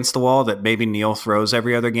backs up against the wall that maybe Neil throws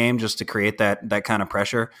every other game just to create that kind of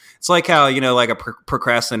pressure? It's like how, like a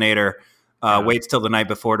procrastinator waits till the night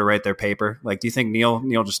before to write their paper. Like, do you think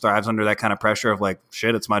Neil just thrives under that kind of pressure of like,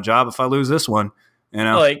 shit, it's my job if I lose this one?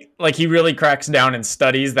 Like he really cracks down and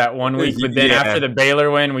studies that one week, but then after the Baylor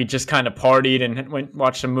win, we just kind of partied and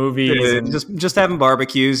watched some movies and just having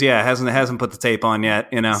barbecues. Yeah, hasn't put the tape on yet.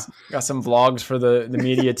 Got some vlogs for the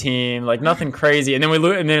media team, like nothing crazy. And then we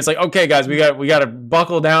lose, and then it's like, okay, guys, we got to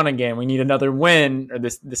buckle down again. We need another win, or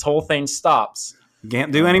this whole thing stops.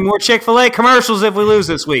 Can't do any more Chick-fil-A commercials if we lose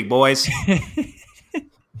this week, boys.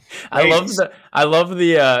 I love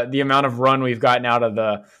the amount of run we've gotten out of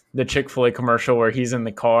the Chick-fil-A commercial where he's in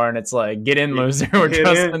the car and it's like, get in, loser. We're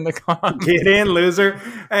just in the car. Get in, loser.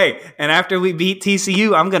 Hey, and after we beat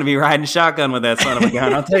TCU, I'm going to be riding shotgun with that son of a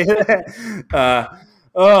gun. I'll tell you that.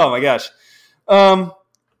 Oh my gosh.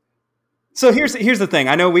 So here's the thing.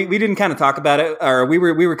 I know we didn't kind of talk about it, or we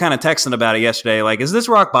were kind of texting about it yesterday. Like, is this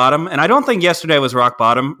rock bottom? And I don't think yesterday was rock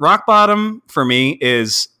bottom. Rock bottom for me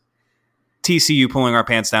is TCU pulling our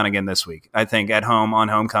pants down again this week. I think at home on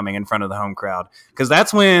homecoming in front of the home crowd, because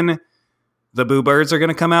that's when the boo birds are going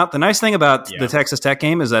to come out. The nice thing about the Texas Tech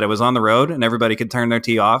game is that it was on the road and everybody could turn their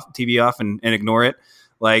TV off and ignore it.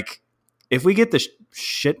 Like, if we get the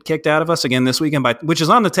shit kicked out of us again this weekend, which is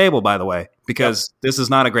on the table, by the way, because this is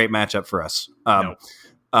not a great matchup for us.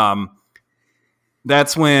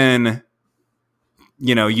 That's when,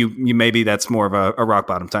 you maybe that's more of a rock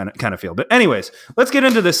bottom kind of feel. But anyways, let's get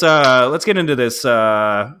into this. This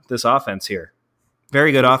offense here.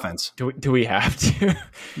 Very good offense. Do we have to?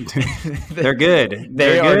 They're good.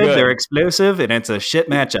 They're good. They're explosive, and it's a shit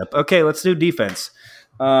matchup. Okay, let's do defense.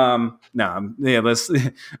 Let's.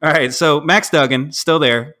 All right. So Max Duggan still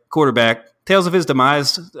there, quarterback. Tales of his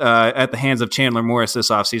demise at the hands of Chandler Morris this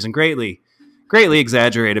offseason greatly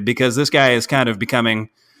exaggerated, because this guy is kind of becoming,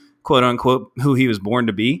 quote unquote, who he was born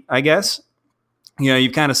to be, I guess.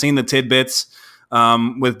 You've kind of seen the tidbits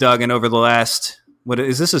with Duggan over the last. What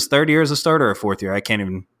is this? His third year as a starter or fourth year? I can't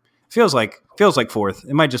even. Feels like fourth.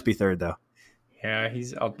 It might just be third though. Yeah,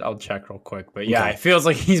 I'll check real quick, but yeah, okay. It feels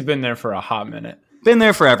like he's been there for a hot minute. Been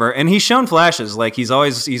there forever, and he's shown flashes. Like he's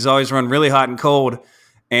always run really hot and cold,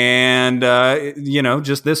 and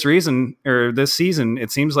just this season,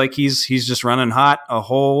 it seems like he's just running hot a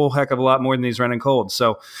whole heck of a lot more than he's running cold.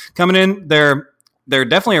 So coming in, they're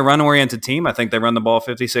definitely a run oriented team. I think they run the ball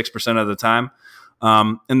 56% of the time.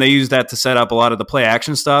 And they use that to set up a lot of the play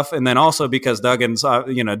action stuff. And then also because Duggan's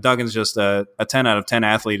just a 10 out of 10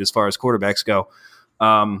 athlete as far as quarterbacks go.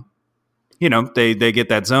 They get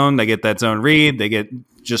that zone, they get that zone read, they get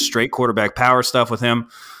just straight quarterback power stuff with him.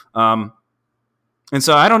 And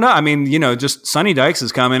so I don't know. I mean, just Sonny Dykes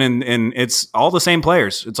is coming and it's all the same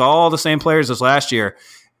players. It's all the same players as last year.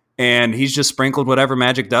 And he's just sprinkled whatever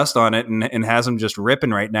magic dust on it and has them just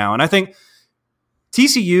ripping right now. And I think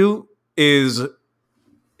TCU is,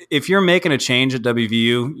 if you're making a change at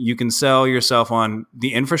WVU, you can sell yourself on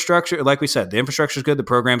the infrastructure. Like we said, the infrastructure is good, the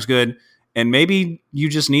program's good, and maybe you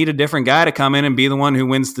just need a different guy to come in and be the one who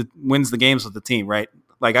wins the games with the team, right?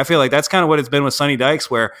 Like I feel like that's kind of what it's been with Sonny Dykes,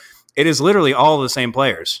 where it is literally all the same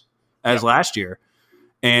players as last year.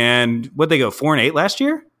 And what they go 4-8 last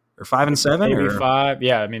year, or 5-7, maybe or 5?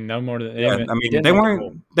 Yeah, I mean no more than. Yeah, I mean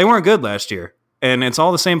they weren't good last year, and it's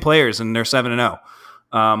all the same players, and they're 7-0.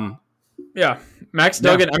 Yeah, Max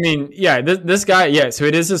Duggan. Yeah. I mean, this guy. Yeah, so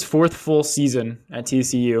it is his fourth full season at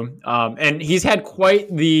TCU, and he's had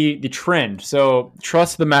quite the trend. So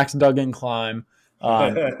trust the Max Duggan climb.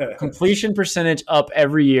 Completion percentage up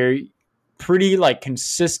every year, pretty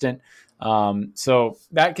consistent. So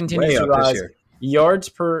that continues to rise. Yards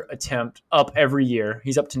per attempt up every year.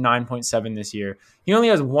 He's up to 9.7 this year. He only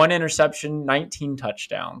has 1 interception, 19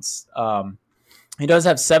 touchdowns. He does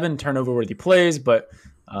have 7 turnover-worthy plays, but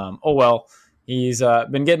oh well. He's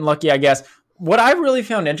been getting lucky, I guess. What I really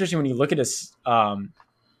found interesting when you look at his, when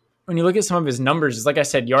you look at some of his numbers, is like I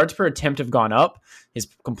said, yards per attempt have gone up. His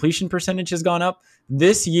completion percentage has gone up.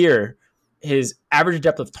 This year, his average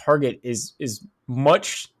depth of target is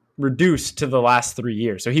much reduced to the last 3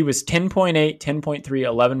 years. So he was 10.8, 10.3,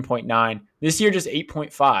 11.9. This year, just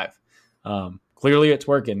 8.5. Clearly, it's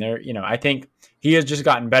working. There, I think he has just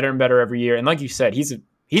gotten better and better every year. And like you said, he's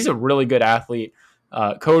a really good athlete.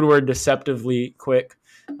 Code word deceptively quick.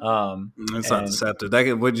 It's not deceptive.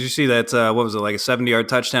 What did you see? That what was it, like a 70-yard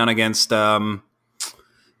touchdown against? Was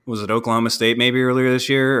it Oklahoma State maybe earlier this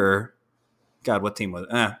year, or God, what team was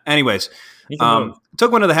it? Anyways,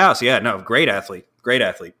 took one to the house. Yeah, no, great athlete.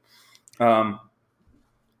 And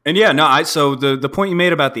yeah, no. So the point you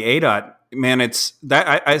made about the ADOT, man, it's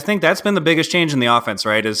that I think that's been the biggest change in the offense,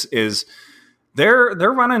 right? Is they're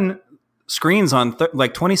running screens on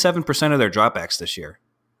 27% of their dropbacks this year,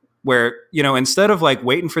 where instead of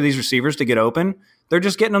waiting for these receivers to get open, they're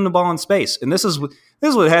just getting them the ball in space. And this is what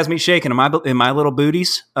has me shaking in my little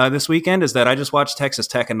booties this weekend, is that I just watched Texas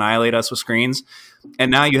Tech annihilate us with screens, and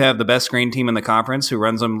now you have the best screen team in the conference who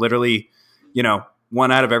runs them literally. 1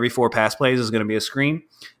 out of every 4 pass plays is going to be a screen.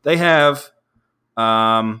 They have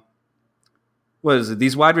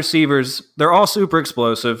these wide receivers? They're all super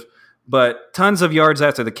explosive, but tons of yards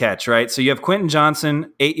after the catch, right? So you have Quentin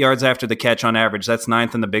Johnson, 8 yards after the catch on average. That's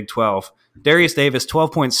 9th in the Big 12. Darius Davis,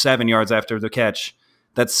 12.7 yards after the catch.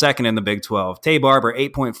 That's second in the Big 12. Tay Barber,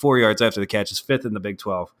 8.4 yards after the catch, is fifth in the Big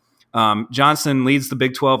 12. Johnson leads the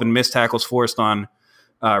Big 12 in missed tackles forced on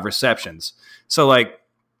receptions. So, like,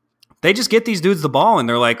 they just get these dudes the ball, and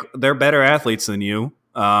they're better athletes than you.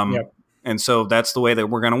 Yep. And so that's the way that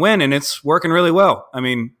we're going to win, and it's working really well. I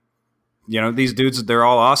mean, these dudes, they're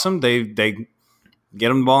all awesome. They get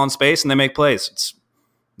them the ball in space, and they make plays. It's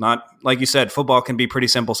not, like you said, football can be pretty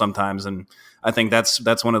simple sometimes, and I think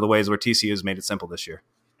that's one of the ways where TCU has made it simple this year.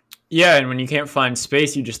 Yeah, and when you can't find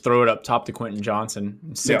space, you just throw it up top to Quentin Johnson.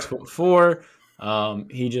 6'4".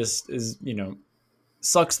 He just is,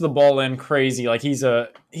 sucks the ball in crazy. Like he's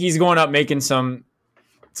going up making some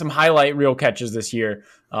highlight reel catches this year.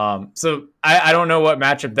 So I don't know what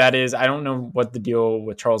matchup that is. I don't know what the deal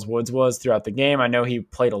with Charles Woods was throughout the game. I know he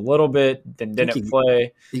played a little bit, then didn't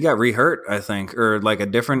play. He got re-hurt, I think, or like a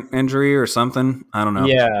different injury or something. I don't know.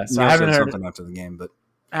 Yeah, so I haven't heard something after the game, but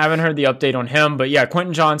I haven't heard the update on him. But yeah,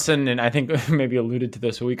 Quentin Johnson, and I think maybe alluded to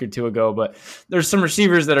this a week or two ago, but there's some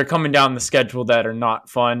receivers that are coming down the schedule that are not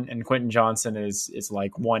fun, and Quentin Johnson is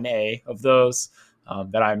like 1A of those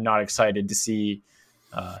that I'm not excited to see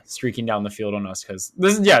streaking down the field on us, because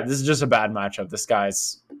this is just a bad matchup. This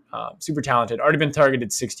guy's super talented, already been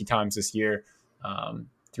targeted 60 times this year,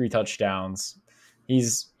 3 touchdowns.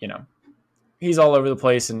 He's all over the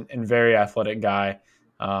place and very athletic guy.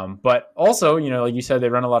 But also, like you said, they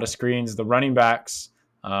run a lot of screens. The running backs,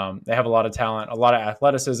 they have a lot of talent, a lot of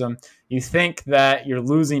athleticism. You think that you're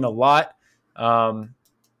losing a lot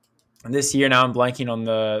this year. Now I'm blanking on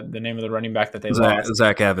the name of the running back that they lost.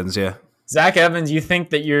 Zach Evans, yeah. Zach Evans, you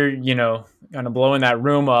think that you're, kind of blowing that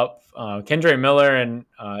room up. Kendre Miller and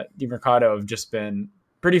DeMercado have just been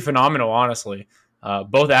pretty phenomenal, honestly.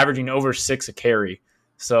 Both averaging over 6 a carry.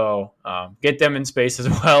 So get them in space as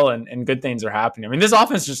well, and good things are happening. I mean, this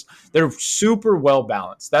offense they're super well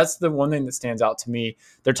balanced. That's the one thing that stands out to me.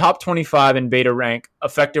 They're top 25 in beta rank,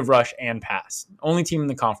 effective rush and pass. Only team in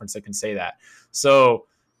the conference that can say that. So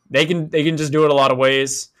they can just do it a lot of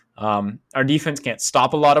ways. Our defense can't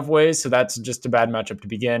stop a lot of ways, so that's just a bad matchup to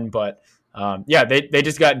begin. But they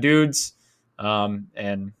just got dudes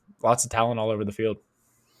and lots of talent all over the field.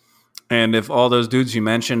 And if all those dudes you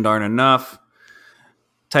mentioned aren't enough,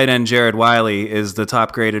 tight end Jared Wiley is the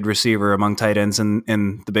top graded receiver among tight ends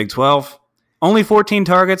in the Big 12. Only 14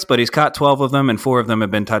 targets, but he's caught 12 of them, and 4 of them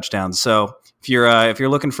have been touchdowns. So if you're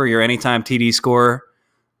looking for your anytime TD scorer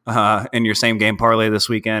in your same game parlay this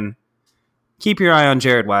weekend, keep your eye on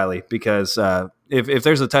Jared Wiley, because if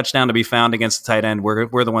there's a touchdown to be found against the tight end,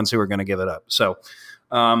 we're the ones who are going to give it up. So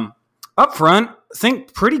up front, I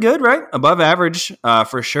think pretty good, right? Above average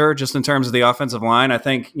for sure, just in terms of the offensive line. I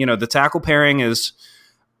think the tackle pairing is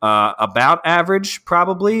about average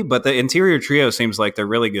probably, but the interior trio seems like they're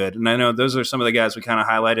really good. And I know those are some of the guys we kind of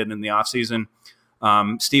highlighted in the offseason.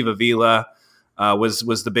 Steve Avila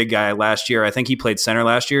was the big guy last year. I think he played center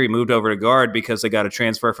last year. He moved over to guard because they got a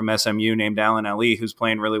transfer from SMU named Allen Ali, who's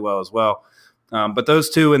playing really well as well. But those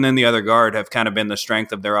two and then the other guard have kind of been the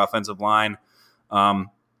strength of their offensive line.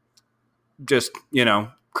 Just,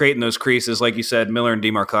 creating those creases. Like you said, Miller and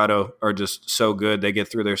DeMercado are just so good. They get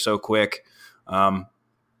through there so quick. And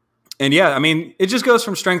yeah, I mean, it just goes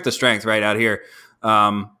from strength to strength right out here.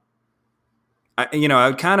 I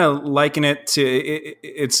would kind of liken it to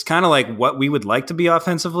it's kind of like what we would like to be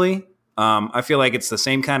offensively. I feel like it's the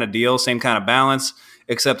same kind of deal, same kind of balance,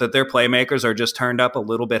 except that their playmakers are just turned up a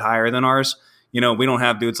little bit higher than ours. We don't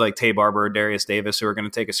have dudes like Tay Barber or Darius Davis who are going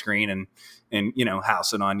to take a screen and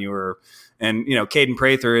house it on you. Caden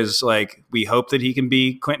Prather is like, we hope that he can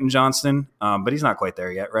be Quentin Johnston, but he's not quite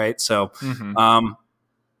there yet, right? So,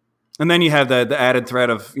 and then you have the added threat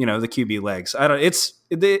of the QB legs.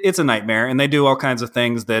 It's a nightmare, and they do all kinds of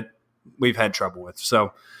things that we've had trouble with.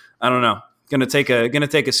 So I don't know. Gonna take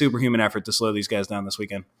a superhuman effort to slow these guys down this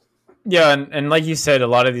weekend. Yeah, and like you said, a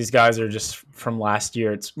lot of these guys are just from last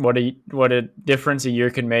year. It's what a difference a year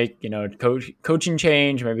can make. Coaching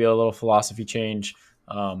change, maybe a little philosophy change,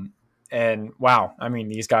 and wow, I mean,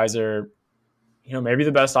 these guys are maybe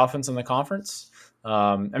the best offense in the conference.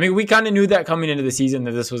 We kind of knew that coming into the season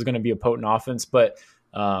that this was going to be a potent offense, but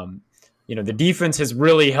the defense has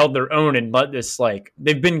really held their own and let this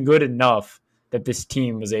they've been good enough that this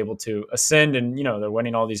team was able to ascend, and they're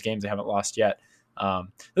winning all these games they haven't lost yet.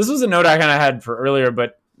 This was a note I kind of had for earlier,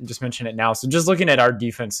 but just mention it now. So just looking at our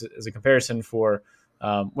defense as a comparison for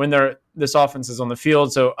when this offense is on the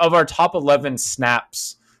field. So of our top 11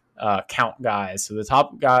 snaps count guys, so the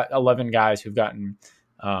top 11 guys who've gotten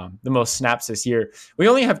the most snaps this year, we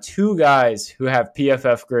only have 2 guys who have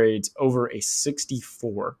PFF grades over a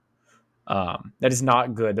 64. That is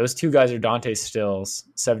not good. Those 2 guys are Dante Stills,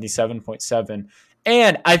 77.7,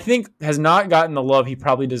 And I think has not gotten the love he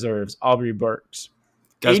probably deserves, Aubrey Burks.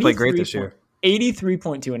 Guys played great this year.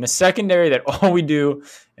 83.2 in a secondary that all we do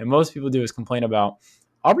and most people do is complain about.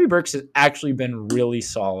 Aubrey Burks has actually been really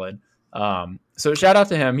solid. So shout out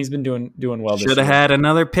to him. He's been doing well this year. Should have had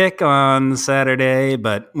another pick on Saturday,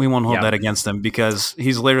 but we won't hold that against him because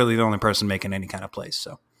he's literally the only person making any kind of plays.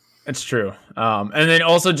 So it's true. And then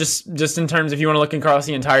also just in terms, if you want to look across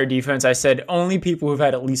the entire defense, I said only people who've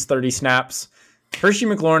had at least 30 snaps. Hershey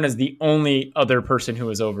McLaurin is the only other person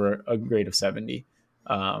who is over a grade of 70.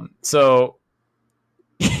 So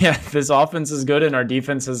yeah, this offense is good and our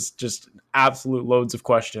defense has just absolute loads of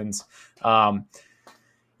questions. I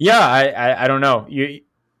don't know.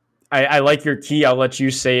 I like your key. I'll let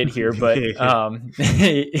you say it here, but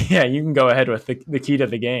yeah, you can go ahead with the key to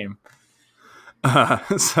the game.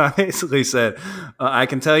 So I basically said, I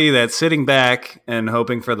can tell you that sitting back and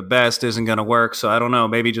hoping for the best isn't going to work. So I don't know.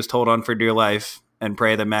 Maybe just hold on for dear life and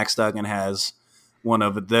pray that Max Duggan has one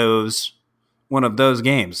of those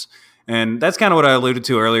games. And that's kind of what I alluded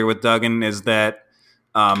to earlier with Duggan is that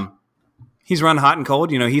he's run hot and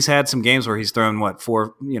cold. He's had some games where he's thrown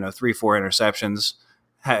 4 interceptions,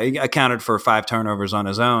 accounted for 5 turnovers on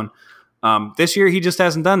his own. This year, he just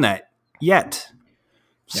hasn't done that yet.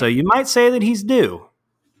 So you might say that he's due.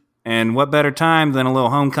 And what better time than a little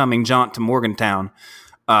homecoming jaunt to Morgantown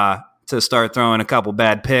to start throwing a couple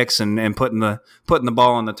bad picks and putting the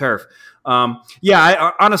ball on the turf.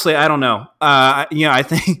 Honestly, I don't know. I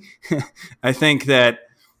think I think that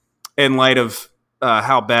in light of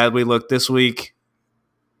how bad we looked this week,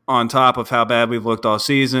 on top of how bad we've looked all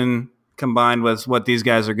season, combined with what these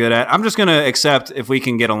guys are good at, I'm just going to accept if we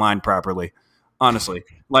can get aligned properly. Honestly,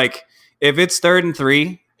 like if it's 3rd and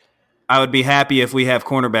 3, I would be happy if we have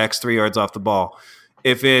cornerbacks 3 yards off the ball.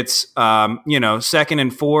 If it's 2nd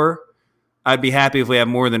and 4, I'd be happy if we have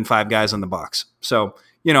more than 5 guys in the box. So.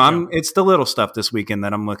 It's the little stuff this weekend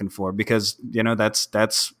that I'm looking for because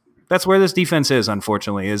that's where this defense is.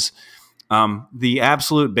 Unfortunately, is the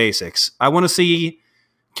absolute basics. I want to see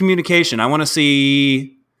communication. I want to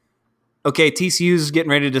see. Okay, TCU's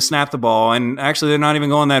getting ready to snap the ball, and actually they're not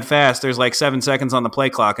even going that fast. There's like 7 seconds on the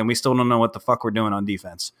play clock, and we still don't know what the fuck we're doing on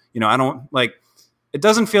defense. I don't like. It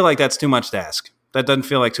doesn't feel like that's too much to ask. That doesn't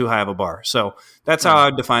feel like too high of a bar. So that's how I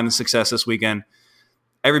would define the success this weekend.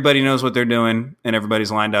 Everybody knows what they're doing, and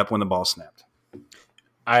everybody's lined up when the ball's snapped.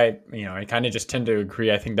 I kind of just tend to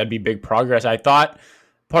agree. I think that'd be big progress. I thought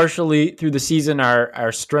partially through the season,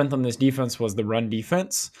 our strength on this defense was the run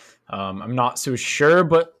defense. I'm not so sure,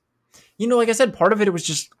 but like I said, part of it was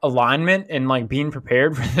just alignment and like being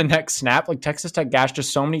prepared for the next snap. Like Texas Tech gashed us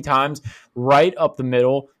so many times right up the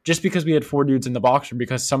middle just because we had 4 dudes in the box or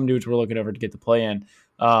because some dudes were looking over to get the play in.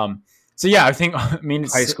 So yeah,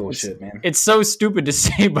 it's high school shit, man. It's so stupid to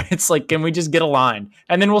say, but it's like, can we just get aligned?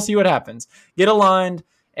 And then we'll see what happens. Get aligned.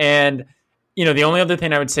 And, the only other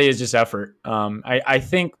thing I would say is just effort. I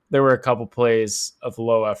think there were a couple plays of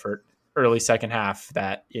low effort early second half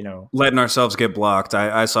that, letting ourselves get blocked.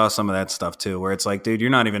 I saw some of that stuff too, where it's like, dude,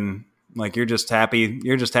 you're not even like, you're just happy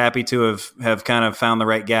to have kind of found the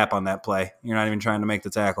right gap on that play. You're not even trying to make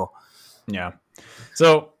the tackle. Yeah.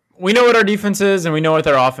 So we know what our defense is and we know what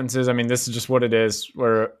their offense is. I mean, this is just what it is.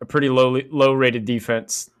 We're a pretty low rated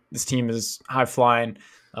defense. This team is high flying.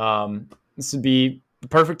 This would be the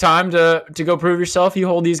perfect time to go prove yourself. You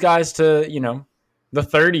hold these guys to, the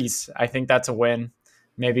 30s. I think that's a win.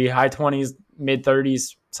 Maybe high 20s, mid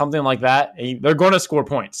 30s, something like that. They're going to score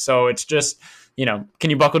points. So it's just, can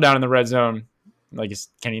you buckle down in the red zone? Like,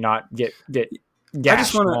 can you not get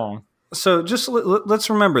gashed long? So just let's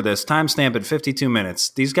remember this. Timestamp at 52 minutes.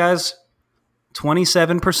 These guys,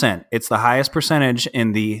 27%. It's the highest percentage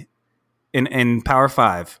in Power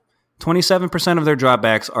 5. 27% of their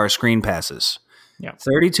dropbacks are screen passes. Yeah.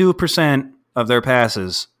 32% of their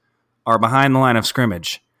passes are behind the line of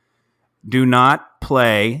scrimmage. Do not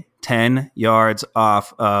play 10 yards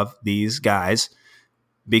off of these guys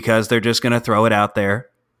because they're just going to throw it out there.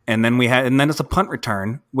 And then it's a punt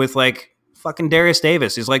return with like fucking Darius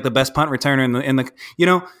Davis. He's like the best punt returner in the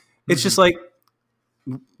it's just like,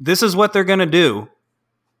 this is what they're going to do.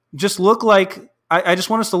 Just look like, I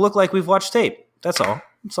just want us to look like we've watched tape. That's all.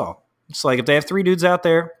 It's like if they have 3 dudes out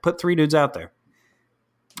there, put 3 dudes out there.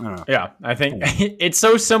 I don't know. Yeah, I think it's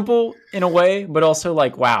so simple in a way, but also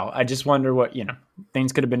like, wow, I just wonder what,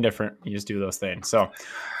 things could have been different. You just do those things. So,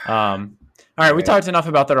 all right, we talked enough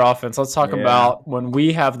about their offense. Let's talk about when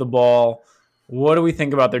we have the ball. What do we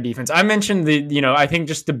think about their defense? I mentioned I think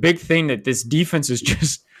just the big thing that this defense is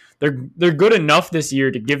just, they're good enough this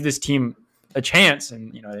year to give this team a chance.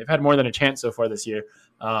 And, they've had more than a chance so far this year.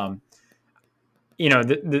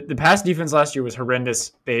 the pass defense last year was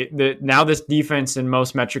horrendous. Now this defense in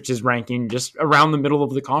most metrics is ranking just around the middle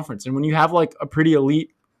of the conference. And when you have like a pretty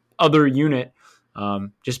elite other unit,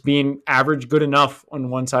 just being average good enough on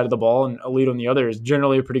one side of the ball and elite on the other is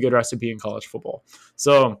generally a pretty good recipe in college football.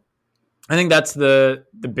 So I think that's the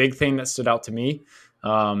big thing that stood out to me.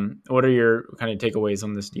 What are your kind of takeaways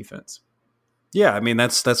on this defense? Yeah, I mean,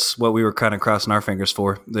 that's what we were kind of crossing our fingers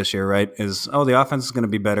for this year, right? Is, the offense is going to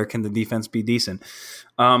be better. Can the defense be decent?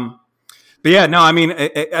 But yeah, no, I mean,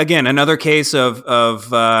 again, another case of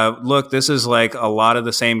look, this is like a lot of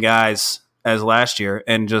the same guys as last year,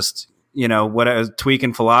 and just, what a tweak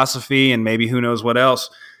in philosophy and maybe who knows what else.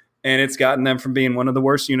 And it's gotten them from being one of the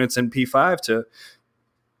worst units in P5 to,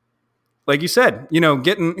 like you said,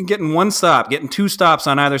 getting one stop, getting two stops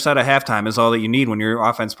on either side of halftime is all that you need when your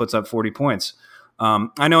offense puts up 40 points.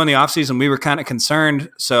 I know in the offseason we were kind of concerned.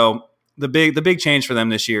 So the big change for them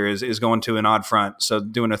this year is going to an odd front. So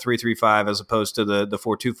doing a 3-3-5 as opposed to the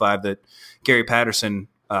 4-2-5 that Gary Patterson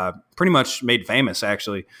pretty much made famous,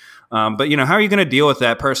 actually. But, how are you going to deal with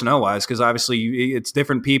that personnel-wise? Because obviously it's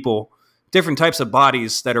different people, different types of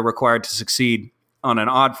bodies that are required to succeed on an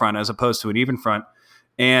odd front as opposed to an even front.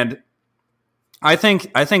 And I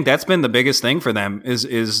think that's been the biggest thing for them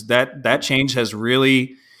is that change has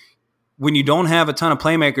really, when you don't have a ton of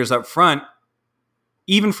playmakers up front,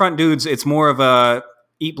 even front dudes, it's more of a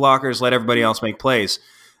eat blockers, let everybody else make plays.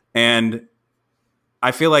 And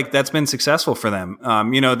I feel like that's been successful for them.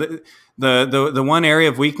 The one area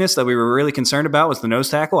of weakness that we were really concerned about was the nose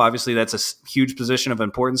tackle. Obviously, that's a huge position of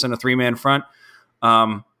importance in a 3-man front.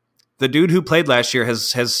 The dude who played last year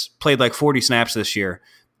has played like 40 snaps this year.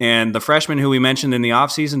 And the freshman who we mentioned in the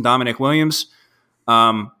offseason, Dominic Williams,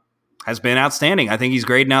 has been outstanding. I think he's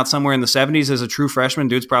grading out somewhere in the 70s as a true freshman.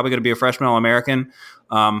 Dude's probably going to be a freshman All-American.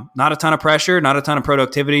 Not a ton of pressure, not a ton of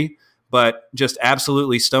productivity, but just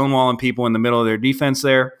absolutely stonewalling people in the middle of their defense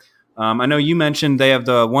there. I know you mentioned they have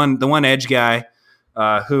the one edge guy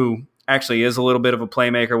who actually is a little bit of a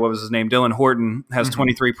playmaker. What was his name? Dylan Horton has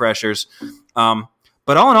 23 pressures.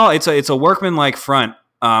 But all in all, it's a workman-like front.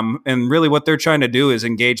 And really what they're trying to do is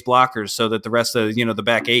engage blockers so that the rest of, the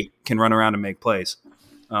back 8 can run around and make plays.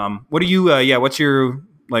 What do you, what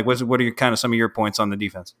are your kind of some of your points on the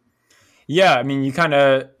defense? Yeah. I mean, you kind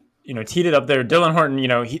of, teed it up there. Dylan Horton,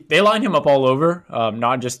 they line him up all over,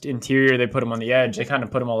 not just interior. They put him on the edge. They kind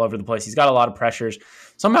of put him all over the place. He's got a lot of pressures.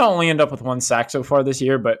 Somehow only end up with 1 sack so far this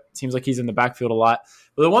year, but it seems like he's in the backfield a lot.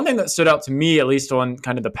 But the one thing that stood out to me, at least on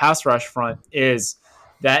kind of the pass rush front, is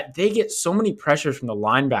that they get so many pressures from the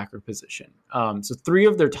linebacker position. So 3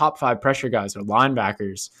 of their top 5 pressure guys are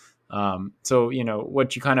linebackers. So,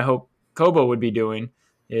 what you kind of hope Kobo would be doing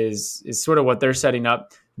is sort of what they're setting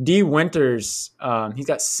up. D. Winters, he's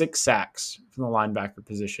got 6 sacks from the linebacker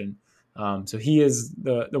position. So he is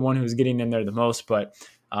the one who's getting in there the most. But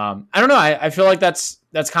I don't know. I feel like that's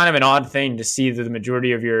kind of an odd thing to see that the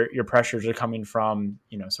majority of your pressures are coming from,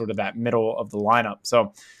 sort of that middle of the lineup.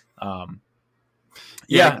 So,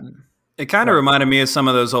 yeah. It kind of reminded me of some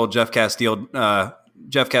of those old Jeff Castile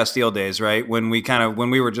days, right? When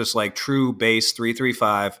we were just like true base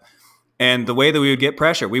 3-3-5, and the way that we would get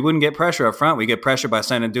pressure, we wouldn't get pressure up front. We get pressure by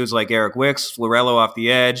sending dudes like Eric Wicks, Florello off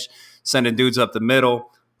the edge, sending dudes up the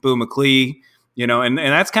middle, Boo McLee, and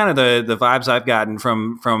that's kind of the vibes I've gotten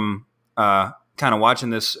from kind of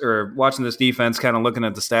watching this defense, kind of looking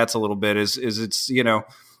at the stats a little bit is it's,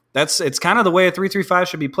 it's kind of the way a 3-3-5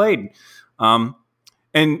 should be played. And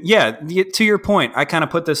yeah, to your point, I kind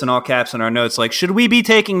of put this in all caps in our notes. Like, should we be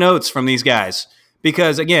taking notes from these guys?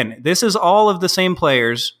 Because again, this is all of the same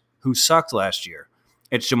players who sucked last year.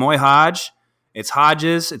 It's Jamoy Hodge, it's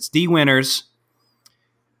Hodges, it's D. Winters,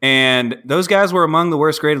 and those guys were among the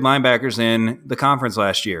worst graded linebackers in the conference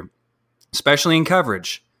last year, especially in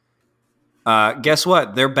coverage. Guess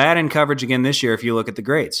what? They're bad in coverage again this year if you look at the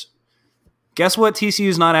grades. Guess what TCU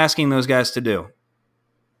is not asking those guys to do,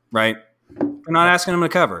 right? They're not asking them to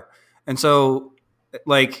cover. And so,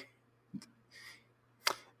 like,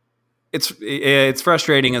 it's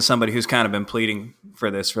frustrating as somebody who's kind of been pleading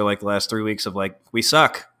for this for like the last 3 weeks of like, we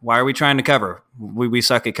suck. Why are we trying to cover? We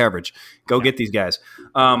suck at coverage. Go get these guys.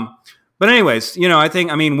 But anyways,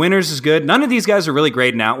 I mean, Winters is good. None of these guys are really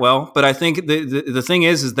grading out well, but I think the thing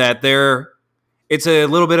is that it's a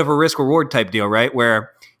little bit of a risk reward type deal, right?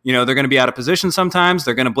 Where, they're going to be out of position sometimes.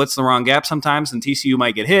 They're going to blitz the wrong gap sometimes, and TCU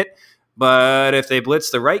might get hit. But if they blitz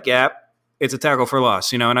the right gap, it's a tackle for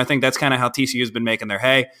loss, and I think that's kind of how TCU has been making their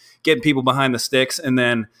hay, getting people behind the sticks. And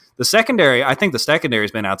then the secondary, I think the secondary has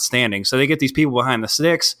been outstanding. So they get these people behind the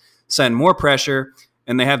sticks, send more pressure,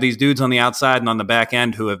 and they have these dudes on the outside and on the back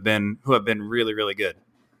end who have been really, really good.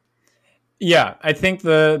 Yeah, I think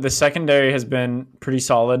the secondary has been pretty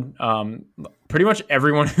solid. Pretty much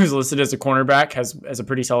everyone who's listed as a cornerback has a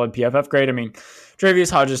pretty solid PFF grade. I mean, Travius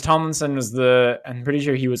Hodges-Tomlinson I'm pretty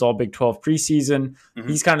sure he was all Big 12 preseason. Mm-hmm.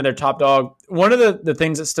 He's kind of their top dog. One of the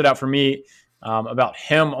things that stood out for me about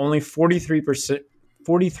him, only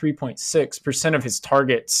 43.6% of his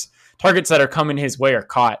targets that are coming his way are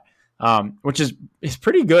caught. Which is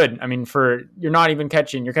pretty good. I mean, you're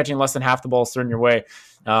catching less than half the balls thrown your way.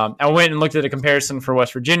 I went and looked at a comparison for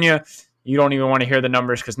West Virginia. You don't even want to hear the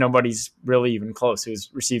numbers because nobody's really even close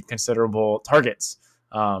who's received considerable targets.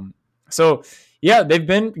 So yeah, they've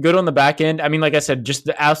been good on the back end. I mean, like I said, just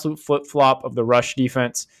the absolute flip-flop of the rush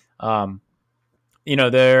defense. I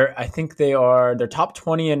think they're top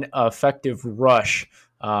 20 in effective rush,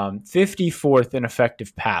 54th in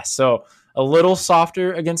effective pass. So a little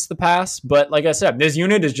softer against the pass, but like I said, this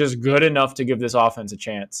unit is just good enough to give this offense a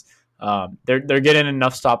chance. They're getting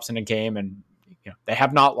enough stops in a game, and they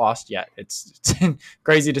have not lost yet. It's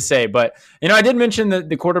crazy to say, but I did mention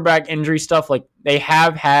the quarterback injury stuff. Like, they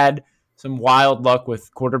have had some wild luck with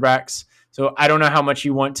quarterbacks, so I don't know how much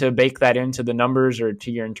you want to bake that into the numbers or to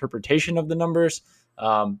your interpretation of the numbers.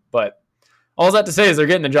 But all that to say is they're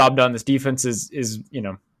getting the job done. This defense is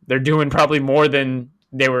they're doing probably more than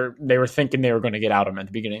they were thinking they were going to get out of them at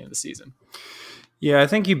the beginning of the season. Yeah, I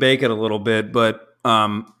think you bake it a little bit, but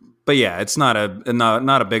yeah, it's not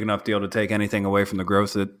a big enough deal to take anything away from the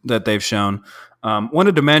growth that they've shown.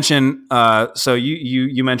 Wanted to mention, so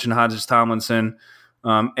you mentioned Hodges-Tomlinson,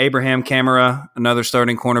 Abraham Kamara, another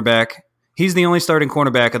starting cornerback. He's the only starting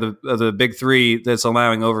cornerback of the big three that's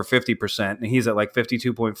allowing over 50%, and he's at like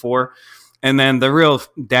 52.4. And then the real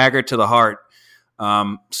dagger to the heart.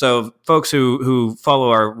 So folks who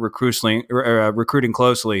follow our recruiting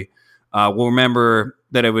closely will remember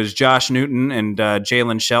that it was Josh Newton and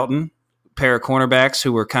Jalen Shelton, pair of cornerbacks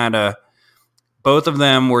who were both of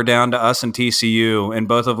them were down to us and TCU, and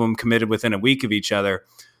both of them committed within a week of each other.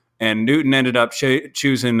 And Newton ended up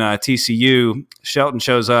choosing TCU. Shelton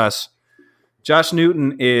chose us. Josh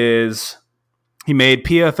Newton he made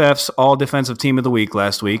PFF's All Defensive Team of the Week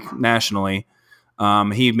last week nationally.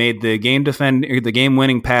 He made the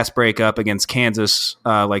game-winning pass breakup against Kansas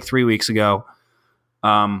like 3 weeks ago,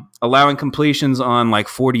 allowing completions on like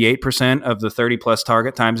 48% of the 30-plus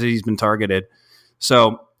target times that he's been targeted.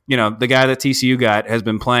 So, the guy that TCU got has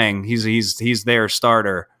been playing. He's their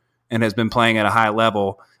starter and has been playing at a high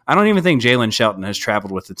level. I don't even think Jalen Shelton has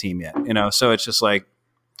traveled with the team yet. So it's just like,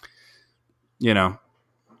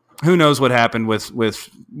 who knows what happened with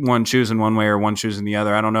one choosing one way or one choosing the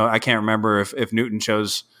other. I don't know. I can't remember if Newton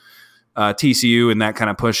chose TCU and that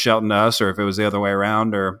kind of pushed Shelton to us, or if it was the other way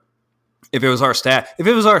around, or if it was our staff. If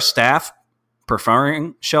it was our staff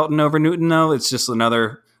preferring Shelton over Newton, though, it's just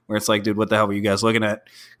another where it's like, dude, what the hell were you guys looking at?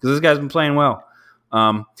 Because this guy's been playing well.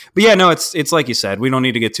 But yeah, no, it's like you said. We don't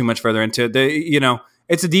need to get too much further into it.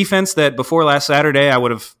 It's a defense that before last Saturday I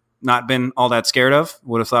would have not been all that scared of.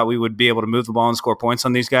 Would have thought we would be able to move the ball and score points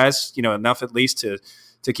on these guys, enough at least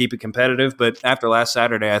to keep it competitive. But after last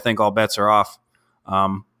Saturday, I think all bets are off.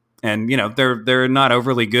 And they're not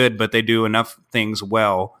overly good, but they do enough things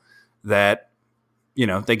well that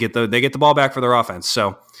they get the ball back for their offense.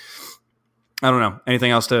 So I don't know.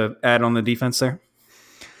 Anything else to add on the defense there?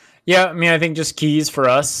 Yeah, I mean, I think just keys for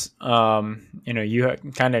us. You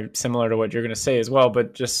kind of similar to what you're going to say as well,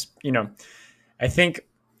 but just I think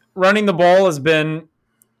running the ball has been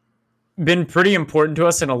pretty important to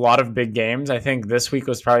us in a lot of big games. I think this week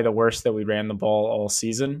was probably the worst that we ran the ball all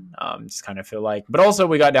season. Just kind of feel like, but also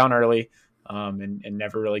we got down early and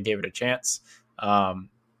never really gave it a chance.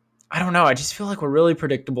 I don't know. I just feel like we're really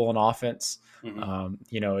predictable in offense.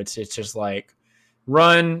 Mm-hmm. It's just like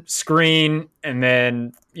run, screen, and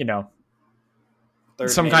then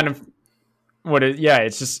some kind of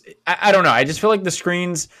it's just I don't know. I just feel like the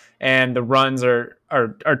screens and the runs are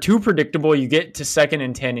too predictable. You get to 2nd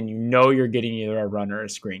and 10 and you're getting either a run or a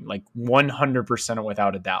screen, like 100%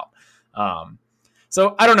 without a doubt.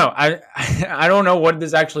 So I don't know. I don't know what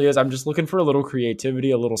this actually is. I'm just looking for a little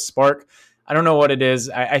creativity, a little spark. I don't know what it is.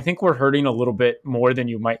 I think we're hurting a little bit more than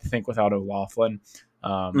you might think without O'Laughlin.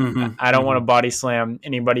 I don't want to body slam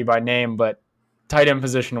anybody by name, but tight end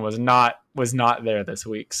position was not there this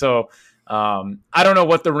week. So I don't know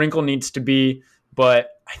what the wrinkle needs to be, but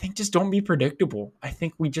I think just don't be predictable. I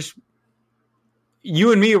think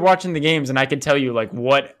you and me are watching the games and I can tell you like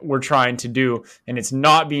what we're trying to do, and it's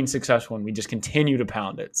not being successful and we just continue to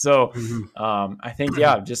pound it. So I think,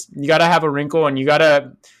 just you got to have a wrinkle and you got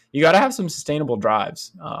to have some sustainable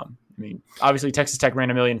drives. I mean, obviously Texas Tech ran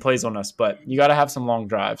a million plays on us, but you got to have some long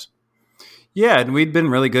drives. Yeah, and we'd been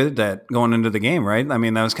really good at that going into the game, right? I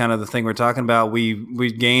mean, that was kind of the thing we're talking about.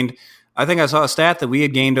 We gained. I think I saw a stat that we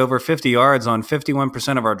had gained over 50 yards on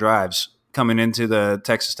 51% of our drives coming into the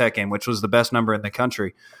Texas Tech game, which was the best number in the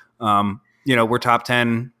country. We're top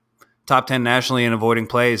 10 nationally in avoiding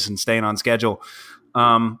plays and staying on schedule.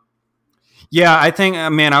 Yeah, I think,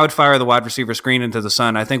 man, I would fire the wide receiver screen into the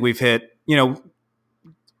sun. I think we've hit,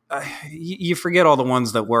 you forget all the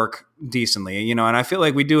ones that work decently, and I feel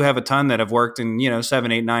like we do have a ton that have worked in,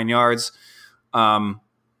 7, 8, 9 yards.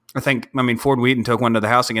 Ford Wheaton took one to the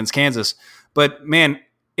house against Kansas, but man,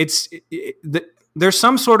 there's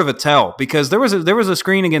some sort of a tell, because there was a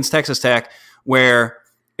screen against Texas Tech where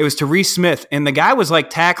it was to Reese Smith, and the guy was like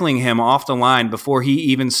tackling him off the line before he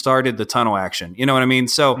even started the tunnel action. You know what I mean?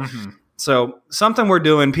 So, So something we're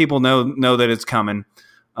doing, people know that it's coming.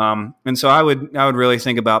 And so I would really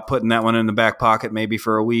think about putting that one in the back pocket maybe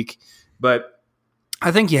for a week. But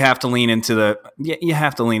I think you have to lean into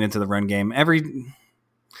the run game. Every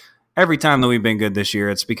time that we've been good this year,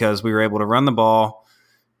 it's because we were able to run the ball,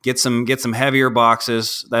 get some heavier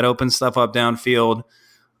boxes that open stuff up downfield.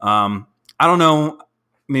 I don't know.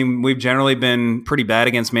 I mean, we've generally been pretty bad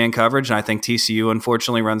against man coverage, and I think TCU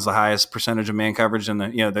unfortunately runs the highest percentage of man coverage, and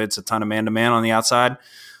it's a ton of man-to-man on the outside.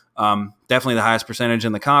 Definitely the highest percentage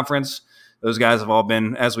in the conference. Those guys have all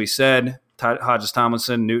been, as we said, Hodges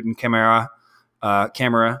Tomlinson, Newton, Camara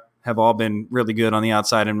have all been really good on the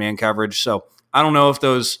outside in man coverage. So I don't know if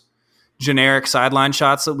those generic sideline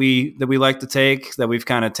shots that we like to take, that we've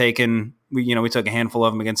kind of taken, we took a handful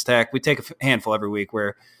of them against Tech. We take a handful every week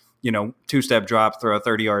where, two-step drop, throw a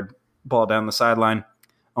 30-yard ball down the sideline.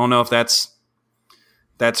 I don't know if that's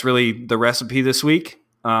really the recipe this week.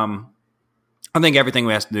 I think everything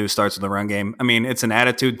we have to do starts with the run game. I mean, it's an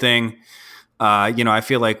attitude thing. I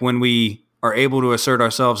feel like when we are able to assert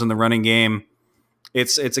ourselves in the running game,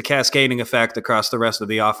 it's a cascading effect across the rest of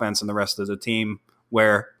the offense and the rest of the team,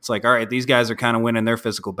 where it's like, all right, these guys are kind of winning their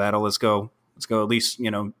physical battle. Let's go at least,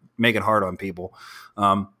 make it hard on people.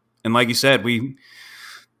 And like you said, we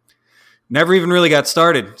never even really got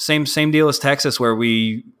started. Same deal as Texas, where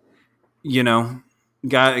we,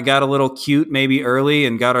 got a little cute maybe early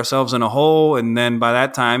and got ourselves in a hole. And then by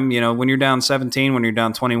that time, when you're down 17, when you're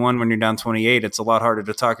down 21, when you're down 28, it's a lot harder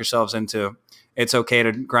to talk yourselves into it's okay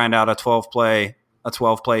to grind out a 12 play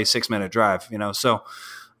 6-minute drive, So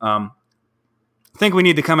I think we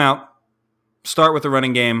need to come out, start with the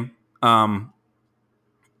running game, and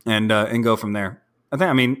go from there.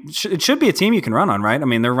 It should be a team you can run on, right? I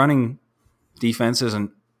mean, their running defense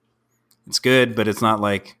it's good, but it's not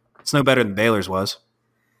like, it's no better than Baylor's was.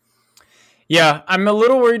 Yeah, I'm a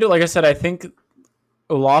little worried. Like I said, I think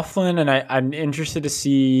O'Loughlin, and I'm interested to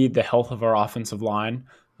see the health of our offensive line,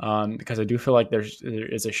 because I do feel like there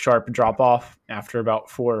is a sharp drop-off after about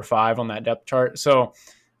 4 or 5 on that depth chart. So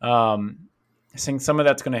I think some of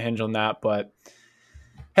that's going to hinge on that. But,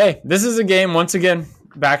 hey, this is a game, once again,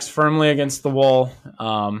 backs firmly against the wall.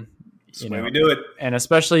 That's the way we do it. And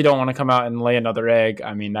especially don't want to come out and lay another egg.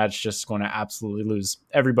 I mean, that's just going to absolutely lose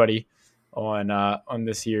everybody on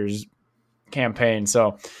this year's campaign.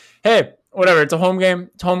 So, hey, whatever. It's a home game.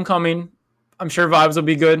 It's homecoming. I'm sure vibes will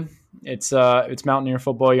be good. It's Mountaineer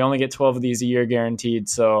football. You only get 12 of these a year guaranteed.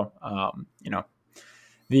 So,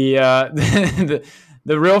 the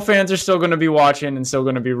real fans are still going to be watching and still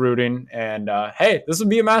going to be rooting. And, hey, this would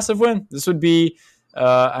be a massive win. This would be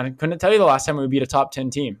I couldn't tell you the last time we beat a top 10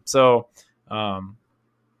 team. So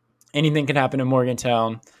anything can happen in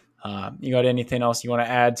Morgantown. You got anything else you want to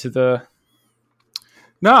add to the?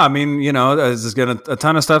 No, I mean, a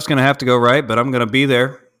ton of stuff's going to have to go right, but I'm going to be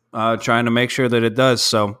there trying to make sure that it does.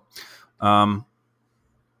 So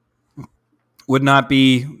would not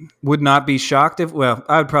be shocked if, well,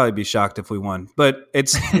 I would probably be shocked if we won, but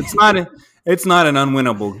it's not an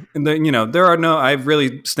unwinnable. And there are no, I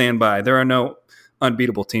really stand by, there are no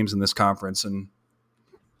unbeatable teams in this conference. And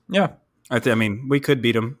yeah, I mean, we could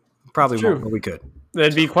beat them. Probably won't, but we could.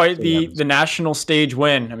 That'd be quite the national stage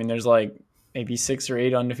win. I mean, there's like maybe 6 or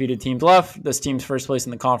 8 undefeated teams left. This team's first place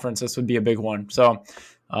in the conference. This would be a big one. So,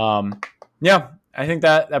 yeah, I think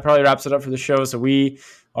that probably wraps it up for the show. So we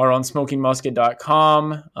are on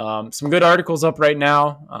smokingmusket.com. Some good articles up right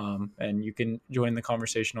now, and you can join the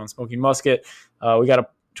conversation on Smoking Musket. We got a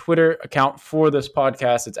Twitter account for this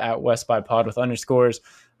podcast. It's at WestByPod with underscores.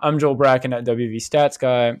 I'm Joel Bracken at WV Stats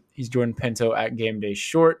Guy. He's Jordan Pinto at Game Day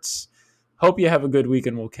Shorts. Hope you have a good week,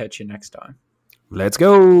 and we'll catch you next time. Let's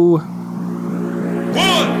go.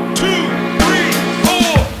 1, 2, 3,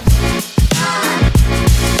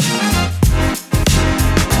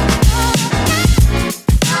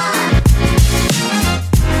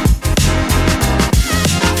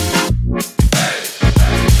 4.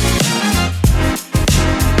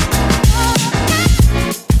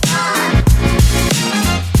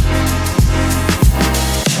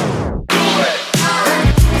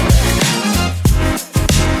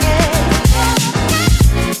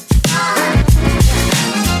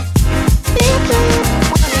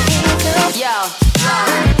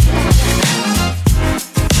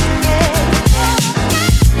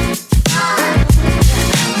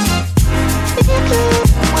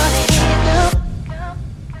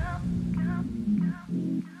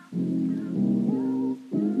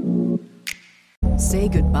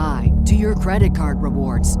 your credit card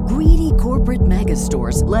rewards. Greedy corporate mega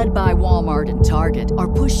stores, led by Walmart and Target, are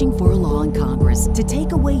pushing for a law in Congress to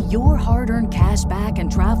take away your hard-earned cash back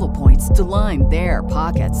and travel points to line their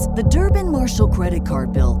pockets. The Durbin-Marshall credit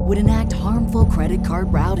card bill would enact harmful credit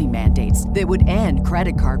card routing mandates that would end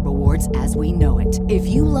credit card rewards as we know it. If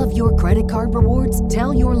you love your credit card rewards,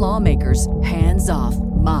 tell your lawmakers, hands off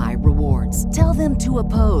my rewards. Tell them to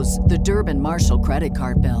oppose the Durbin-Marshall credit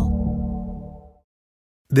card bill.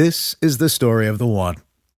 This is the story of the one.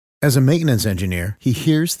 As a maintenance engineer, he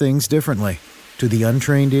hears things differently. To the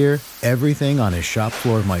untrained ear, everything on his shop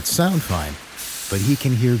floor might sound fine, but he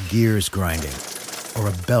can hear gears grinding or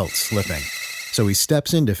a belt slipping. So he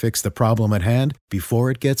steps in to fix the problem at hand before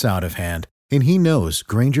it gets out of hand. And he knows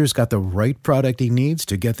Grainger's got the right product he needs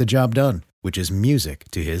to get the job done, which is music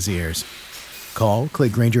to his ears. Call,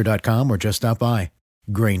 click Grainger.com, or just stop by.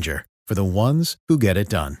 Grainger, for the ones who get it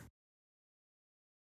done.